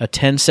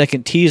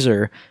 10-second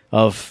teaser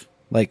of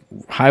like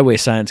highway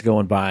signs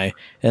going by.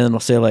 And then it'll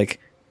say like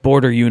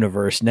Border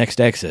Universe,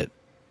 next exit,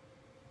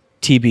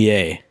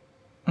 TBA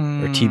or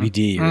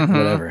TBD or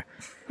whatever.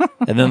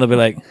 And then they'll be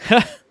like,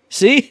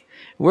 see,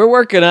 we're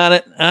working on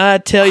it. I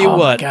tell you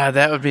what. My God,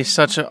 that would be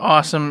such an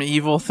awesome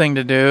evil thing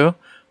to do.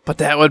 But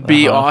that would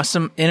be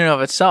awesome in and of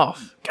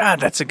itself.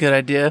 God, that's a good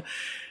idea.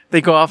 They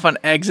go off on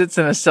exits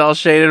in a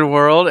cel-shaded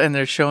world, and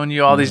they're showing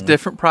you all these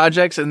different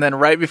projects, and then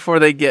right before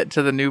they get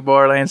to the new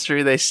Borderlands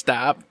 3, they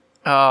stop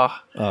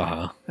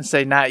and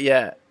say, not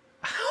yet.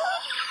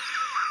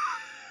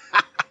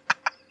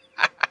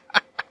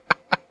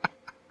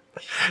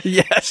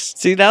 Yes.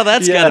 See, now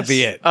that's got to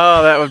be it.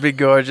 Oh, that would be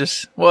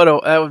gorgeous.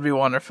 That would be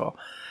wonderful.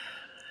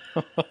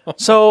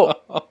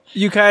 So,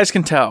 you guys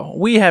can tell,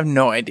 we have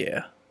no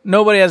idea.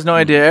 Nobody has no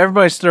idea.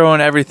 Everybody's throwing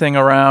everything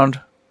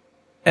around,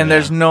 and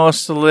there's no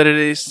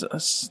solidity,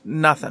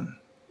 nothing.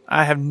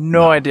 I have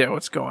no idea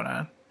what's going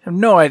on. I have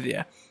no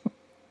idea.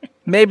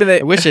 Maybe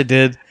they... I wish I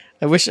did.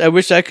 I wish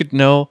I could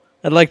know.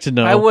 I'd like to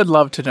know. I would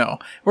love to know.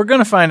 We're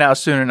going to find out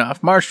soon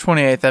enough. March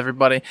 28th,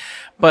 everybody.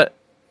 But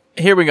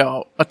here we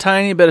go. A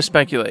tiny bit of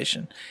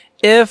speculation.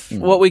 If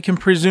what we can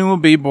presume will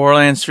be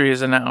Borderlands 3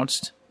 is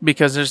announced,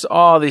 because there's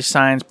all these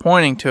signs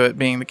pointing to it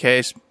being the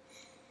case...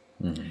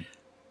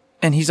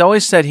 And he's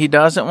always said he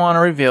doesn't want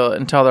to reveal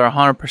it until they're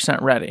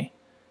 100% ready.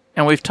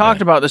 And we've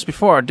talked about this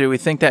before. Do we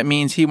think that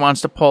means he wants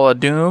to pull a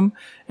Doom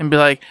and be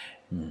like,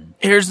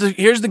 here's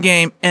the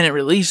game, and it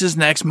releases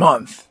next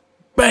month.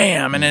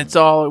 Bam! And it's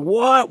all,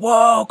 what?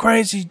 Whoa,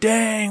 crazy,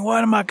 dang,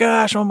 what, oh my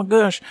gosh.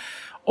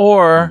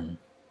 Or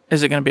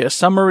is it going to be a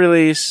summer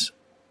release,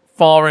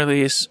 fall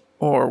release,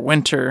 or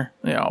winter,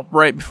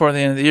 right before the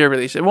end of the year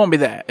release? It won't be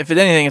that. If it's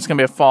anything, it's going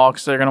to be a fall,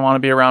 because they're going to want to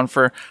be around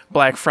for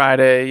Black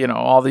Friday,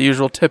 all the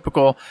usual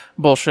typical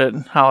bullshit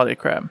holiday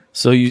crap.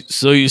 So you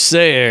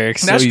say,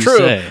 Eric. That's true.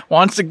 Say.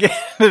 Once again,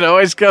 it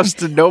always comes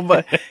to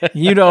nobody.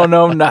 You don't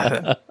know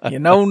nothing. You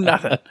know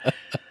nothing.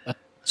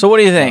 So what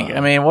do you think?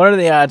 I mean, what are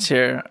the odds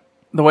here?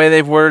 The way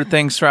they've worded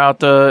things throughout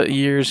the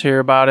years here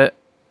about it,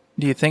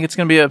 do you think it's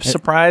going to be a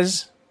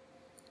surprise?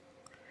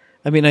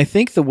 I mean, I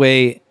think the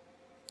way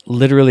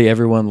literally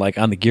everyone like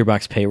on the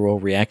Gearbox payroll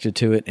reacted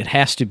to it, it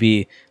has to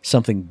be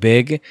something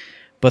big.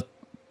 But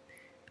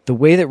the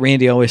way that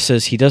Randy always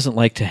says he doesn't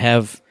like to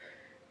have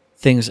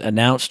things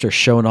announced or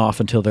shown off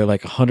until they're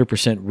like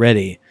 100%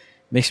 ready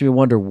makes me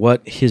wonder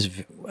what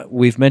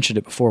we've mentioned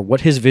it before,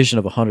 what his vision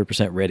of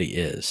 100% ready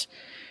is.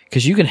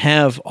 Because you can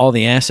have all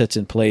the assets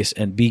in place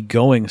and be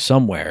going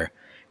somewhere,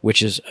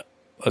 which is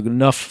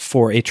enough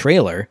for a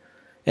trailer.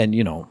 And,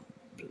 you know,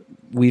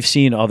 we've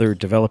seen other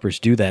developers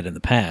do that in the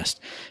past.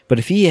 But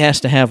if he has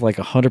to have like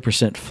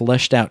 100%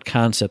 fleshed out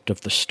concept of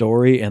the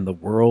story and the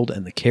world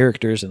and the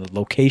characters and the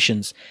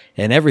locations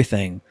and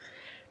everything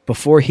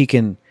before he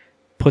can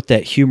put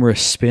that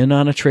humorous spin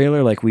on a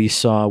trailer like we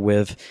saw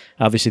with,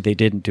 obviously they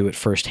didn't do it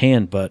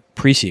firsthand, but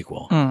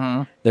pre-sequel.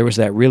 Mm-hmm. There was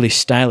that really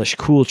stylish,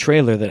 cool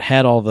trailer that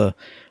had all the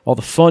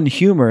fun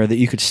humor that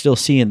you could still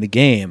see in the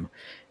game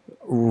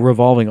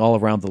revolving all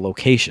around the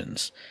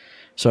locations.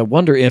 So I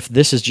wonder if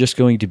this is just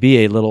going to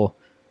be a little,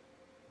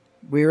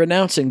 we're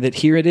announcing that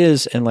here it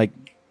is, and like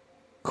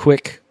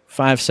quick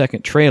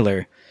 5-second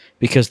trailer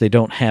because they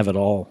don't have it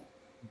all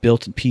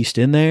built and pieced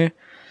in there.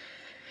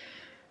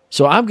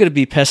 So I'm going to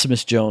be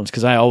Pessimist Jones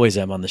because I always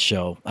am on the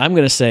show. I'm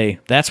going to say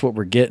that's what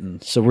we're getting.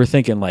 So we're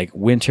thinking like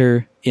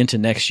winter into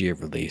next year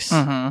release.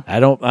 Mm-hmm. I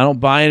don't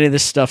buy any of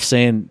this stuff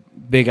saying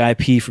big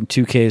IP from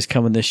 2K is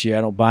coming this year.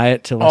 I don't buy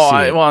it till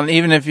I see it. Well,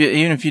 even if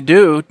you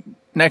do,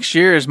 next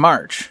year is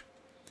March,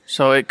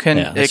 so it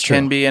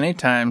can be any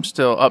time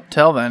still up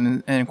till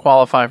then and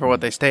qualify for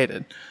what they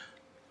stated.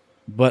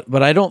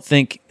 But I don't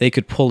think they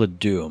could pull a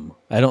Doom.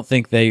 I don't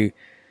think they.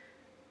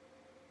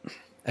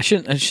 I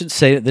shouldn't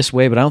say it this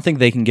way, but I don't think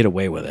they can get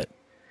away with it.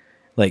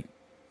 Like,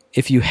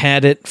 if you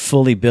had it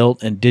fully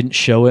built and didn't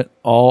show it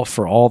all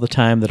for all the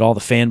time that all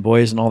the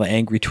fanboys and all the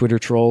angry Twitter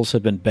trolls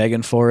have been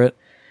begging for it,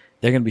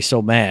 they're going to be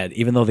so mad,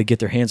 even though they get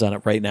their hands on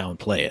it right now and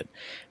play it.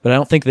 But I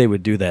don't think they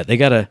would do that. They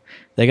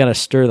gotta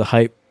stir the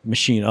hype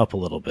machine up a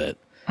little bit.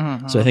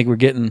 Mm-hmm. So I think we're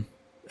getting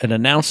an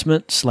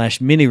announcement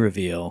 / mini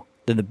reveal.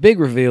 Then the big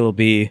reveal will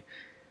be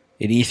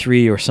at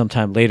E3 or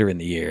sometime later in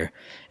the year,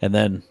 and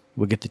then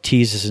we'll get the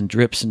teases and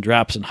drips and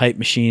drops and hype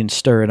machines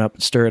stirring up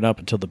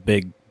until the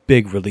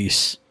big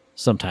release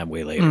sometime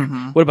way later.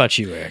 Mm-hmm. What about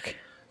you, Eric?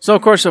 So,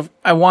 of course, if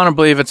I want to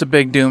believe it's a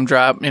big Doom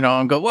drop,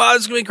 and go, well,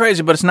 it's going to be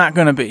crazy, but it's not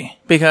going to be.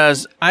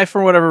 Because I,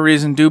 for whatever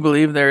reason, do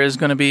believe there is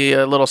going to be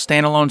a little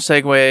standalone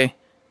segue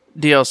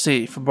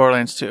DLC for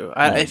Borderlands 2.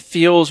 It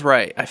feels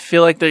right. I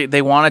feel like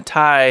they want to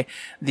tie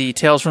the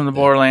Tales from the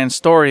Borderlands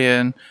story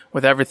in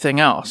with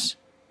everything else.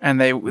 And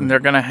they're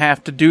going to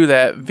have to do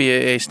that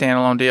via a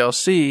standalone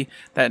DLC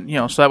that,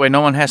 so that way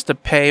no one has to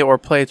pay or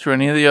play through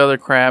any of the other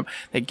crap.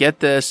 They get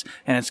this,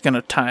 and it's going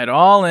to tie it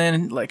all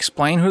in, like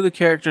explain who the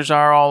characters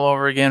are all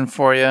over again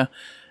for you.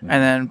 And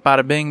then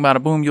bada bing,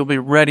 bada boom, you'll be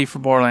ready for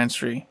Borderlands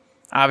 3.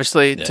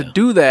 Obviously, to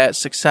do that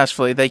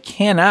successfully, they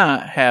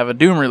cannot have a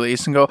Doom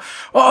release and go,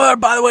 oh,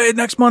 by the way,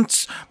 next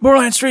month's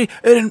Borderlands 3,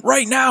 and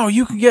right now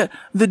you can get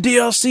the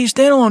DLC,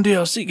 standalone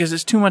DLC, because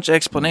it's too much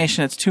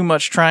explanation. It's too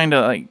much trying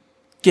to,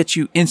 get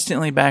you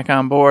instantly back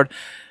on board.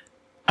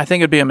 I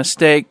think it'd be a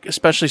mistake,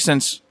 especially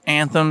since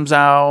Anthem's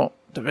out,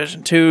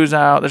 Division 2's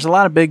out. There's a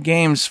lot of big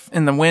games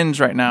in the winds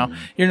right now.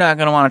 Mm-hmm. You're not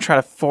going to want to try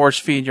to force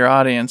feed your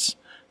audience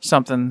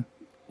something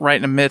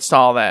right amidst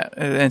all that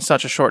in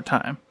such a short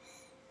time.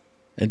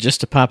 And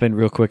just to pop in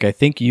real quick, I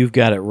think you've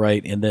got it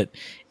right in that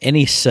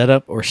any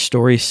setup or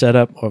story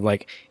setup or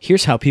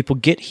here's how people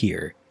get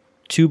here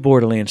to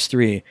Borderlands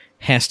 3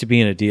 has to be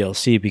in a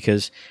DLC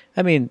because,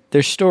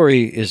 their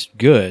story is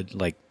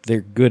good.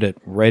 They're good at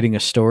writing a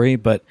story,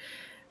 but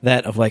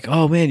that of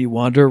oh man, you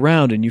wander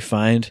around and you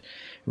find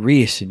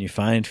Reese and you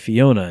find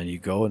Fiona and you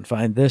go and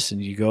find this and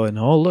you go and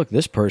oh look,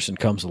 this person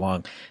comes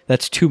along.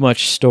 That's too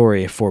much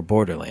story for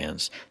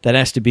Borderlands. That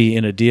has to be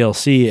in a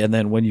DLC, and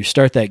then when you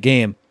start that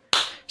game,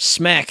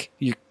 smack,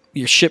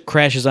 your ship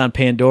crashes on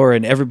Pandora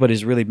and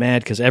everybody's really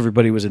mad because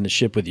everybody was in the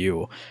ship with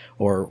you.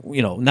 Or,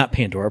 not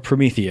Pandora,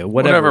 Promethea,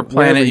 whatever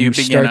planet you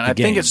begin on. I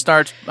think it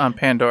starts on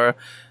Pandora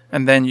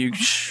and then you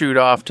shoot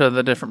off to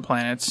the different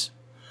planets.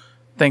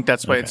 I think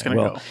that's the way it's going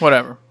to go.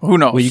 Whatever. Who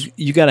knows? Well,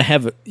 you got to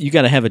have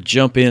a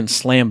jump in,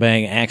 slam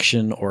bang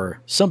action,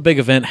 or some big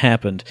event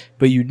happened,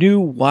 but you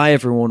knew why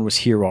everyone was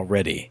here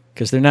already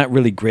because they're not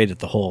really great at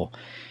the whole.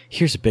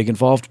 Here's a big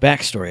involved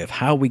backstory of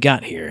how we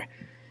got here.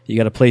 You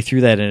got to play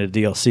through that in a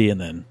DLC,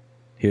 and then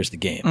here's the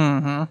game.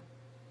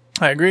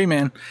 Mm-hmm. I agree,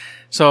 man.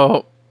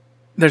 So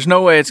there's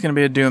no way it's going to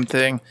be a Doom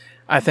thing.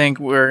 I think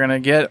we're going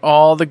to get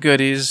all the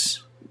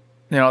goodies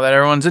that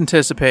everyone's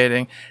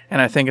anticipating,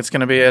 and I think it's going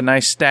to be a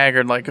nice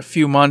staggered, a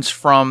few months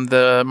from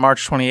the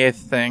March 28th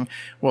thing,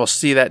 we'll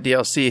see that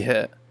DLC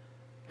hit.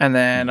 And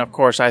then, of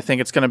course, I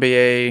think it's going to be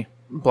a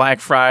Black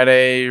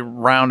Friday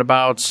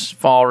roundabouts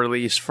fall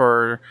release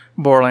for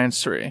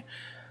Borderlands 3.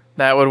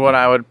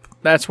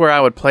 That's where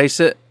I would place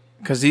it,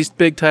 Because these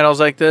big titles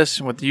like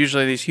this, with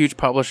usually these huge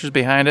publishers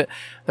behind it,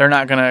 they're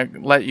not going to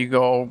let you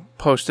go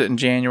post it in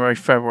January,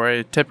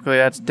 February. Typically,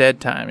 that's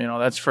dead time.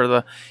 That's for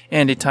the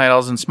indie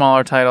titles and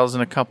smaller titles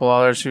and a couple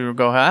others who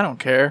go, I don't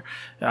care.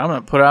 I'm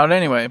going to put it out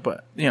anyway.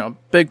 But,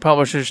 big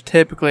publishers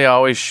typically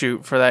always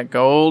shoot for that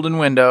golden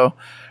window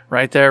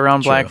right there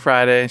around Black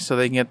Friday so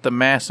they can get the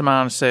mass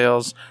amount of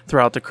sales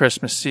throughout the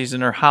Christmas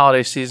season or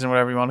holiday season,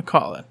 whatever you want to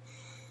call it.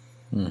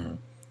 Mm-hmm.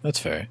 That's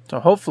fair.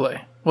 So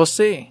hopefully, we'll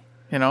see.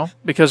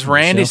 Because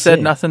Randy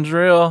said nothing's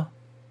real.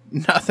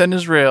 Nothing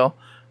is real.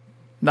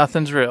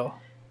 Nothing's real.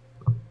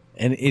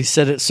 And he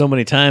said it so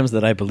many times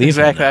that I believe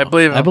him. Exactly, I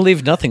believe him. I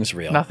believe nothing's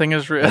real. Nothing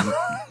is real.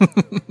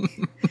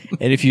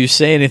 And if you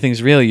say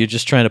anything's real, you're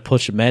just trying to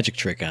push a magic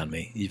trick on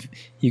me.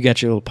 You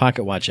got your little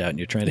pocket watch out and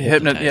you're trying to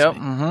hypnotize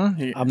me.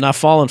 Mm-hmm. I'm not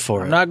falling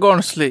for it. I'm not going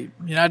to sleep.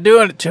 You're not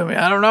doing it to me.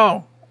 I don't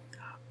know.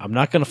 I'm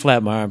not going to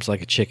flap my arms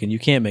like a chicken. You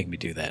can't make me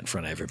do that in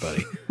front of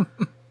everybody.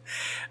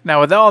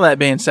 Now, with all that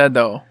being said,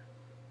 though,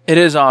 it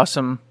is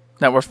awesome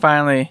that we're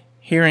finally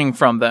hearing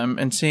from them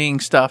and seeing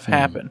stuff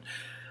happen.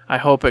 I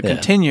hope it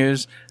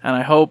continues, and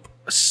I hope,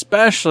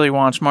 especially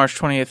once March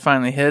 28th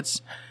finally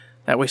hits,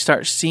 that we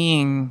start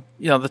seeing,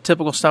 the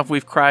typical stuff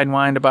we've cried and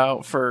whined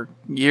about for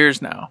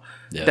years now.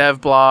 Yeah. Dev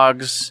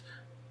blogs,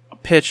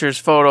 pictures,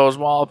 photos,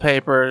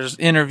 wallpapers,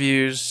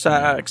 interviews,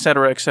 et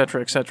cetera, et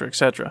cetera, et cetera, et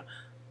cetera.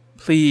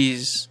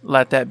 Please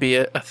let that be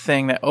a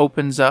thing that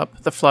opens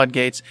up the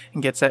floodgates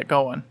and gets that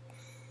going.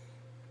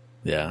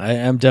 Yeah,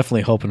 I'm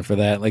definitely hoping for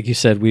that. Like you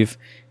said, we've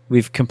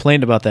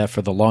complained about that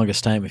for the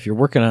longest time. If you're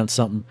working on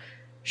something,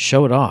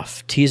 show it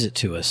off, tease it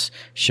to us,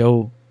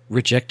 show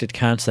rejected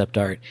concept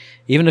art,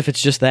 even if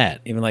it's just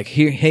that. Even like,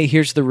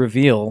 here's the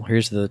reveal,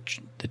 here's the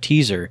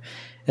teaser,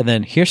 and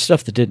then here's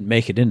stuff that didn't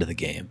make it into the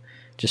game.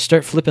 Just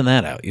start flipping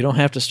that out. You don't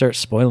have to start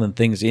spoiling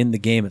things in the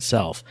game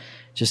itself.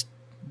 Just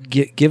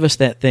give us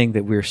that thing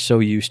that we're so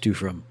used to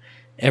from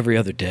every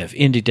other dev,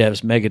 indie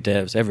devs, mega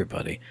devs,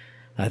 everybody.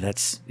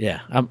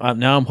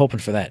 I'm hoping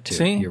for that too.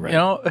 See, you're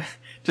right.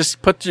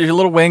 Just put your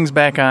little wings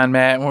back on,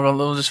 Matt, and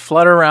we'll just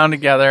flutter around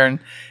together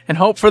and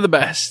hope for the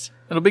best.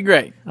 It'll be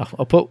great.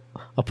 I'll put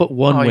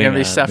one wing on. Oh, you're gonna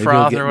be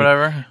Sephiroth or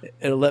whatever?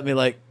 It'll let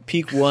me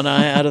peek one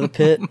eye out of the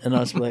pit, and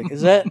I'll just be like,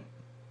 is that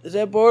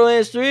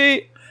Borderlands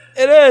 3?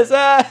 It is.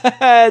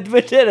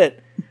 We did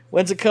it.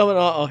 When's it coming?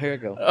 Oh, here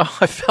it goes. Oh,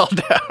 I fell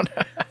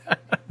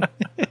down.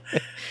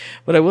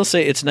 But I will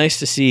say it's nice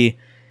to see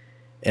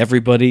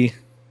everybody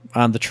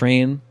on the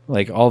train,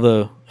 like all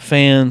the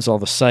fans, all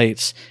the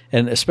sites,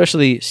 and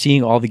especially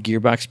seeing all the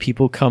Gearbox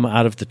people come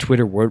out of the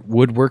Twitter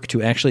woodwork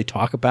to actually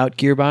talk about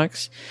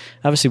Gearbox.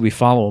 Obviously, we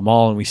follow them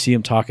all, and we see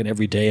them talking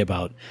every day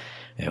about,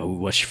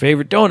 what's your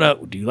favorite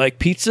donut? Do you like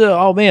pizza?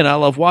 Oh, man, I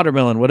love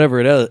watermelon, whatever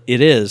it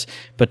is.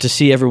 But to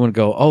see everyone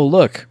go, oh,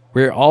 look,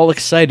 we're all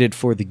excited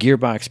for the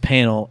Gearbox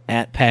panel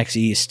at PAX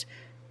East.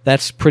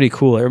 That's pretty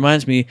cool. It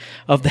reminds me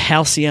of the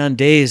Halcyon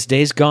days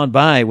gone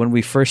by when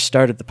we first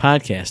started the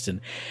podcast, and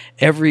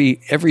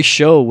every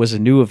show was a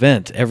new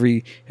event.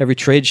 Every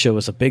trade show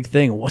was a big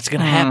thing. What's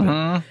going to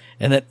happen?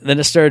 And then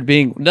it started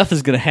being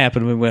nothing's going to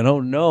happen. And we went,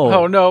 oh no,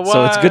 what?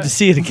 So it's good to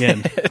see it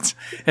again.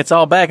 it's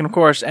all back, and of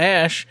course,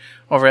 Ash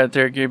over at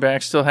their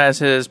Gearbox still has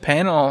his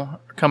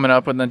panel coming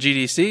up with the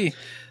GDC.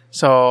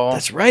 So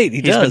that's right.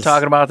 He's been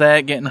talking about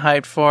that, getting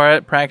hyped for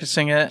it,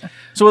 practicing it.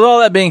 So with all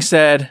that being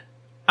said,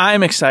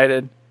 I'm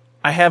excited.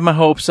 I have my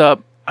hopes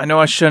up. I know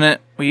I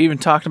shouldn't. We even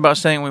talked about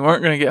saying we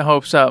weren't going to get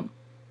hopes up.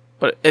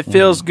 But it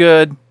feels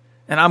good,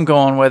 and I'm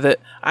going with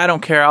it. I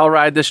don't care. I'll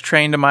ride this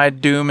train to my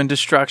doom and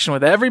destruction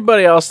with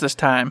everybody else this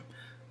time.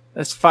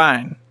 That's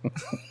fine.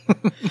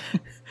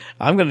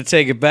 I'm going to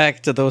take it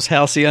back to those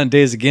Halcyon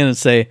days again and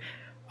say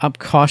I'm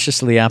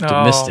cautiously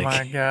optimistic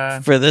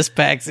for this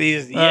PAX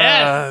season.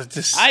 Yes!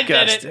 Disgusting.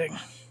 I did it.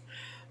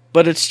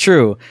 But it's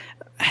true.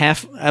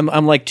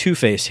 I'm like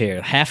Two-Face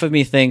here. Half of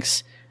me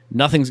thinks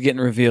nothing's getting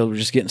revealed. We're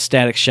just getting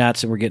static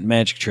shots and we're getting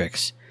magic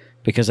tricks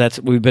because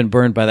we've been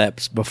burned by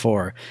that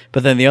before.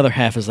 But then the other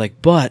half is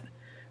like, but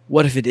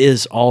what if it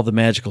is all the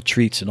magical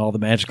treats and all the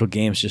magical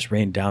games just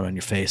rain down on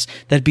your face?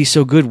 That'd be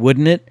so good,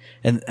 wouldn't it?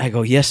 And I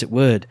go, yes, it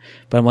would.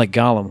 But I'm like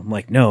Gollum. I'm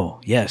like,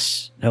 no,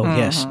 yes, no,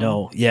 yes,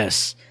 no,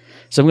 yes.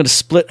 So I'm going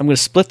to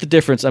split the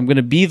difference. I'm going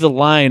to be the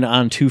line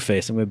on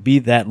Two-Face. I'm going to be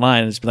that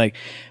line and just be like,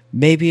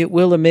 maybe it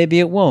will or maybe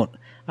it won't.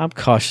 I'm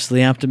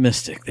cautiously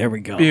optimistic. There we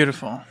go.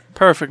 Beautiful.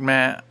 Perfect,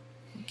 Matt.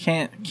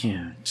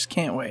 Just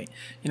can't wait.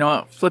 You know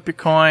what? Flip your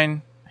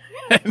coin.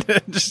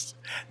 Just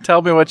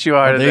tell me what you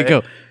are today. There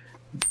you go.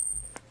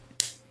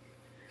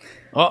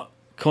 Oh,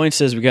 coin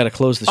says we got to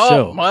close the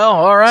show. Well,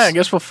 all right. I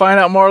guess we'll find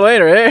out more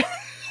later, eh?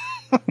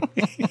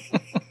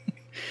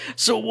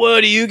 So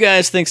what do you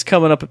guys think's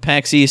coming up at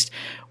PAX East?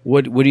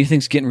 What do you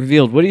think's getting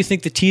revealed? What do you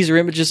think the teaser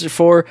images are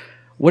for?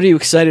 What are you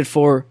excited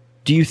for?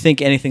 Do you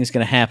think anything's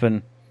going to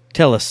happen?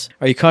 Tell us.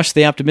 Are you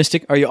cautiously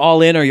optimistic? Are you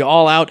all in? Are you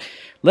all out?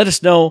 Let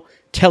us know.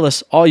 Tell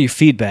us all your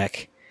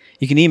feedback.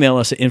 You can email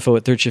us at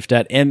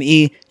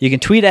info@thirdshift.me. You can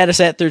tweet at us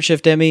at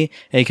ThirdShiftME,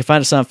 and you can find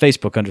us on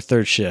Facebook under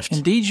Third Shift.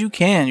 Indeed you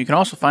can. You can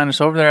also find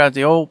us over there at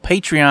the old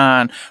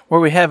Patreon,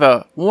 where we have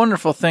a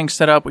wonderful thing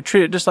set up. We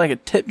treat it just like a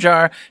tip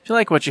jar. If you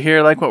like what you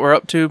hear, like what we're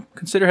up to,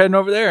 consider heading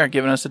over there,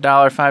 giving us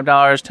 $1,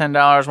 $5,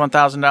 $10,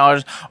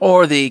 $1,000,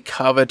 or the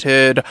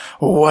coveted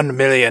 $1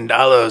 million,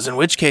 in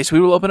which case we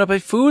will open up a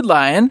Food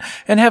Lion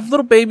and have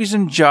little babies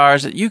in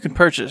jars that you can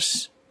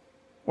purchase.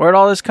 Where'd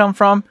all this come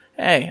from?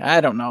 Hey, I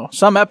don't know.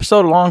 Some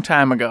episode a long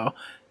time ago.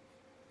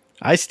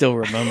 I still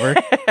remember.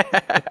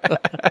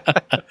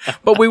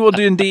 But we will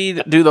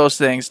indeed do those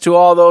things. To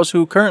all those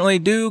who currently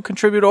do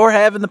contribute or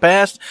have in the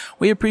past,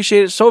 we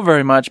appreciate it so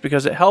very much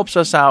because it helps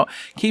us out,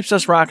 keeps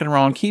us rocking and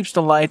rolling, keeps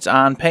the lights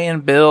on, paying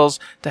bills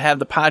to have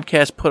the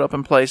podcast put up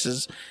in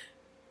places.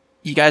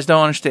 You guys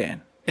don't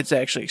understand. It's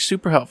actually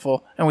super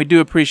helpful, and we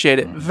do appreciate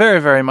it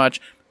very, very much.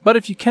 But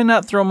if you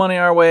cannot throw money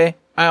our way,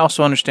 I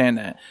also understand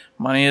that.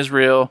 Money is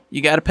real.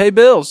 You got to pay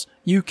bills.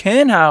 You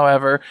can,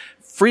 however,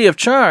 free of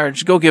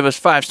charge, go give us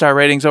 5-star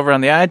ratings over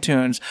on the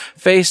iTunes.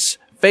 Face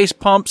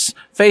pumps,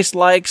 face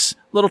likes,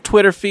 little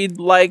Twitter feed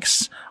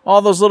likes,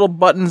 all those little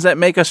buttons that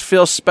make us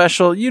feel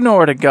special. You know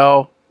where to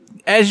go.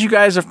 As you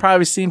guys have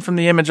probably seen from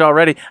the image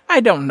already,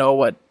 I don't know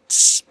what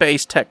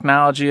space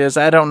technology is.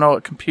 I don't know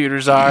what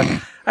computers are.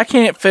 I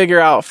can't figure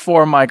out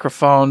 4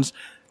 microphones.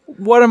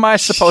 What am I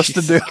supposed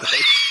to do?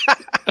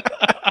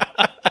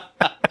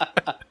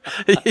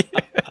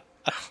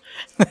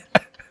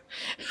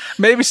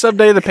 Maybe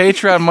someday the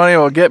Patreon money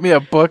will get me a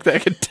book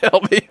that can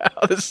tell me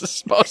how this is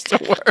supposed to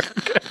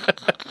work.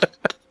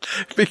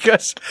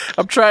 Because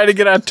I'm trying to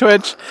get on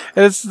Twitch,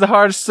 and it's the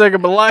hardest thing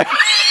of my life.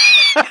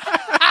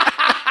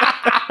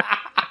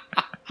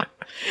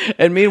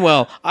 And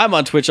meanwhile, I'm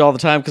on Twitch all the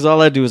time because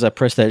all I do is I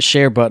press that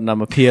share button on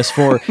my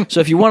PS4.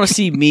 So if you want to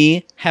see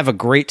me have a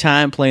great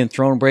time playing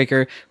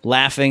Thronebreaker,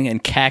 laughing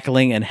and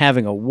cackling and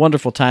having a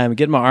wonderful time,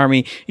 getting my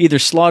army either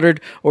slaughtered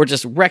or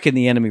just wrecking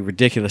the enemy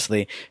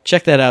ridiculously,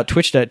 check that out,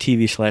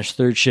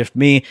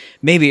 twitch.tv/ThirdShiftMe.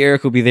 Maybe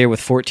Eric will be there with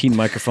 14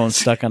 microphones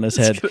stuck on his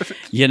head.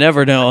 You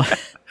never know.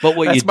 But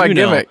what you do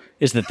know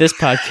is that this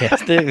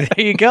podcast, there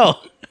you go.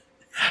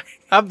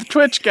 I'm the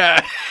Twitch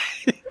guy.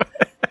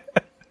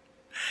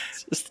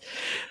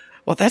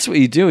 Well, that's what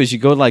you do is you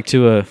go like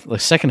to a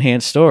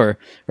secondhand store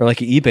or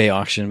like an eBay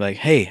auction, like,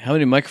 hey, how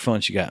many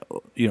microphones you got?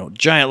 You know,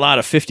 giant lot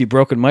of 50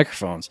 broken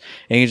microphones,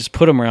 and you just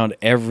put them around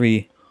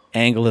every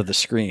angle of the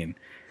screen.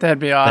 That'd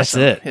be awesome.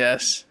 That's it.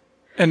 Yes.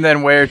 And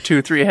then wear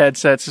 2-3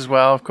 headsets as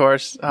well, of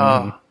course.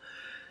 Oh,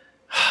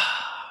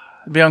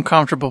 it'd be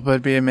uncomfortable, but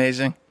it'd be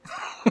amazing.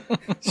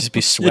 Just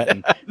be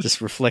sweating, just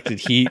reflected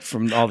heat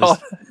from all these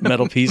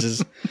metal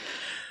pieces.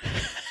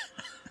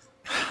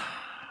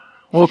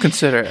 We'll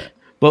consider it.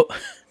 Well,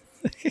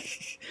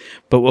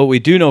 but what we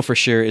do know for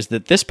sure is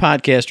that this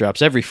podcast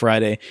drops every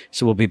Friday,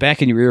 so we'll be back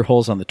in your ear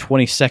holes on the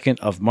 22nd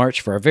of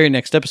March for our very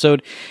next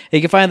episode. And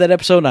you can find that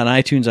episode on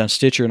iTunes, on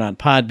Stitcher, and on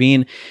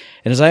Podbean.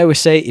 And as I always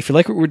say, if you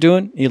like what we're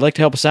doing and you'd like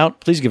to help us out,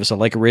 please give us a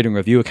like, a rating,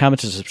 review, a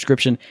comment, a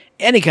subscription,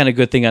 any kind of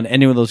good thing on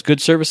any of those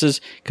good services,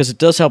 because it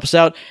does help us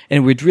out,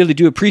 and we really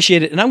do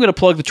appreciate it. And I'm going to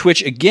plug the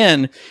Twitch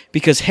again,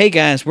 because, hey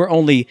guys, we're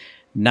only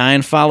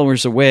 9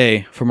 followers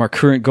away from our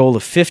current goal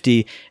of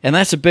 50, and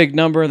that's a big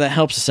number. That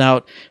helps us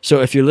out.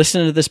 So if you're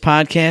listening to this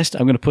podcast,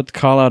 I'm going to put the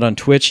call out on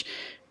Twitch.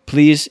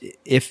 Please,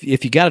 if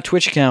you got a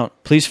Twitch account,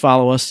 please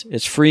follow us.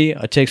 It's free.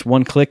 It takes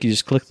one click. You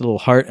just click the little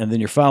heart, and then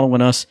you're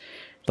following us.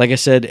 Like I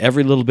said,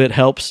 every little bit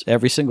helps.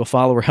 Every single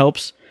follower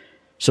helps.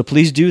 So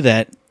please do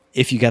that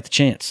if you got the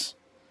chance.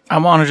 I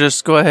want to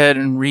just go ahead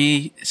and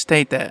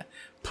restate that.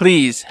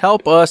 Please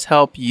help us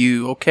help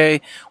you,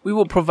 okay? We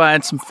will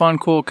provide some fun,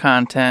 cool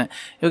content.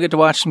 You'll get to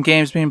watch some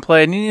games being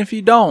played. And even if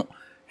you don't,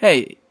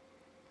 hey,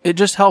 it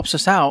just helps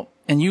us out.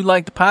 And you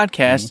like the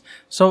podcast.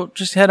 So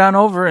just head on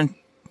over and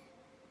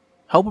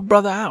help a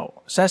brother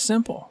out. It's that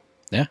simple.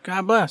 Yeah.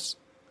 God bless.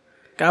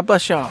 God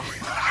bless y'all.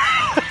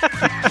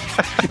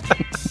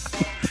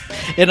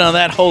 And on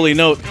that holy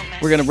note,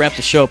 we're going to wrap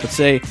the show up and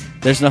say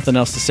there's nothing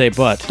else to say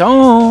but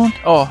don't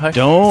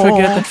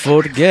forget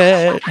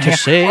to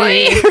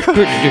say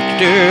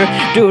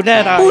do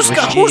that.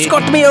 Who's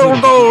got me old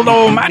gold?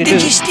 Oh, man,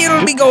 did you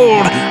steal me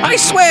gold? I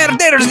swear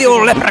there's the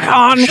old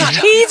leprechaun.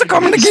 He's a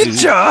coming to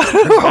get ya.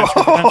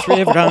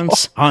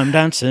 I'm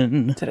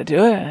dancing. Did I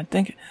do it? I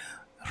think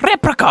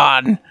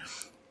leprechaun.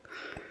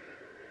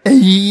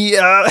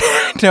 Yeah.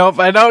 Nope,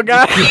 I don't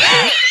got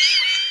it.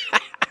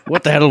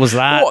 What the hell was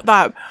that? What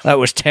that? That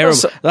was terrible.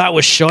 That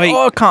was shite.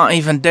 Oh, I can't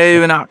even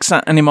do an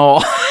accent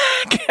anymore.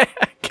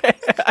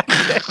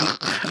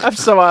 I'm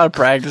so out of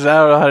practice. I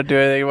don't know how to do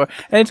anything anymore.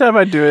 Anytime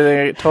I do anything,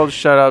 I get told to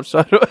shut up,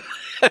 so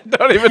I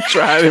don't even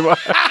try anymore.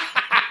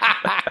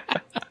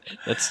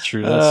 That's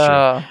true. That's true.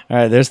 All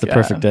right, there's the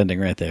perfect ending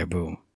right there. Boom.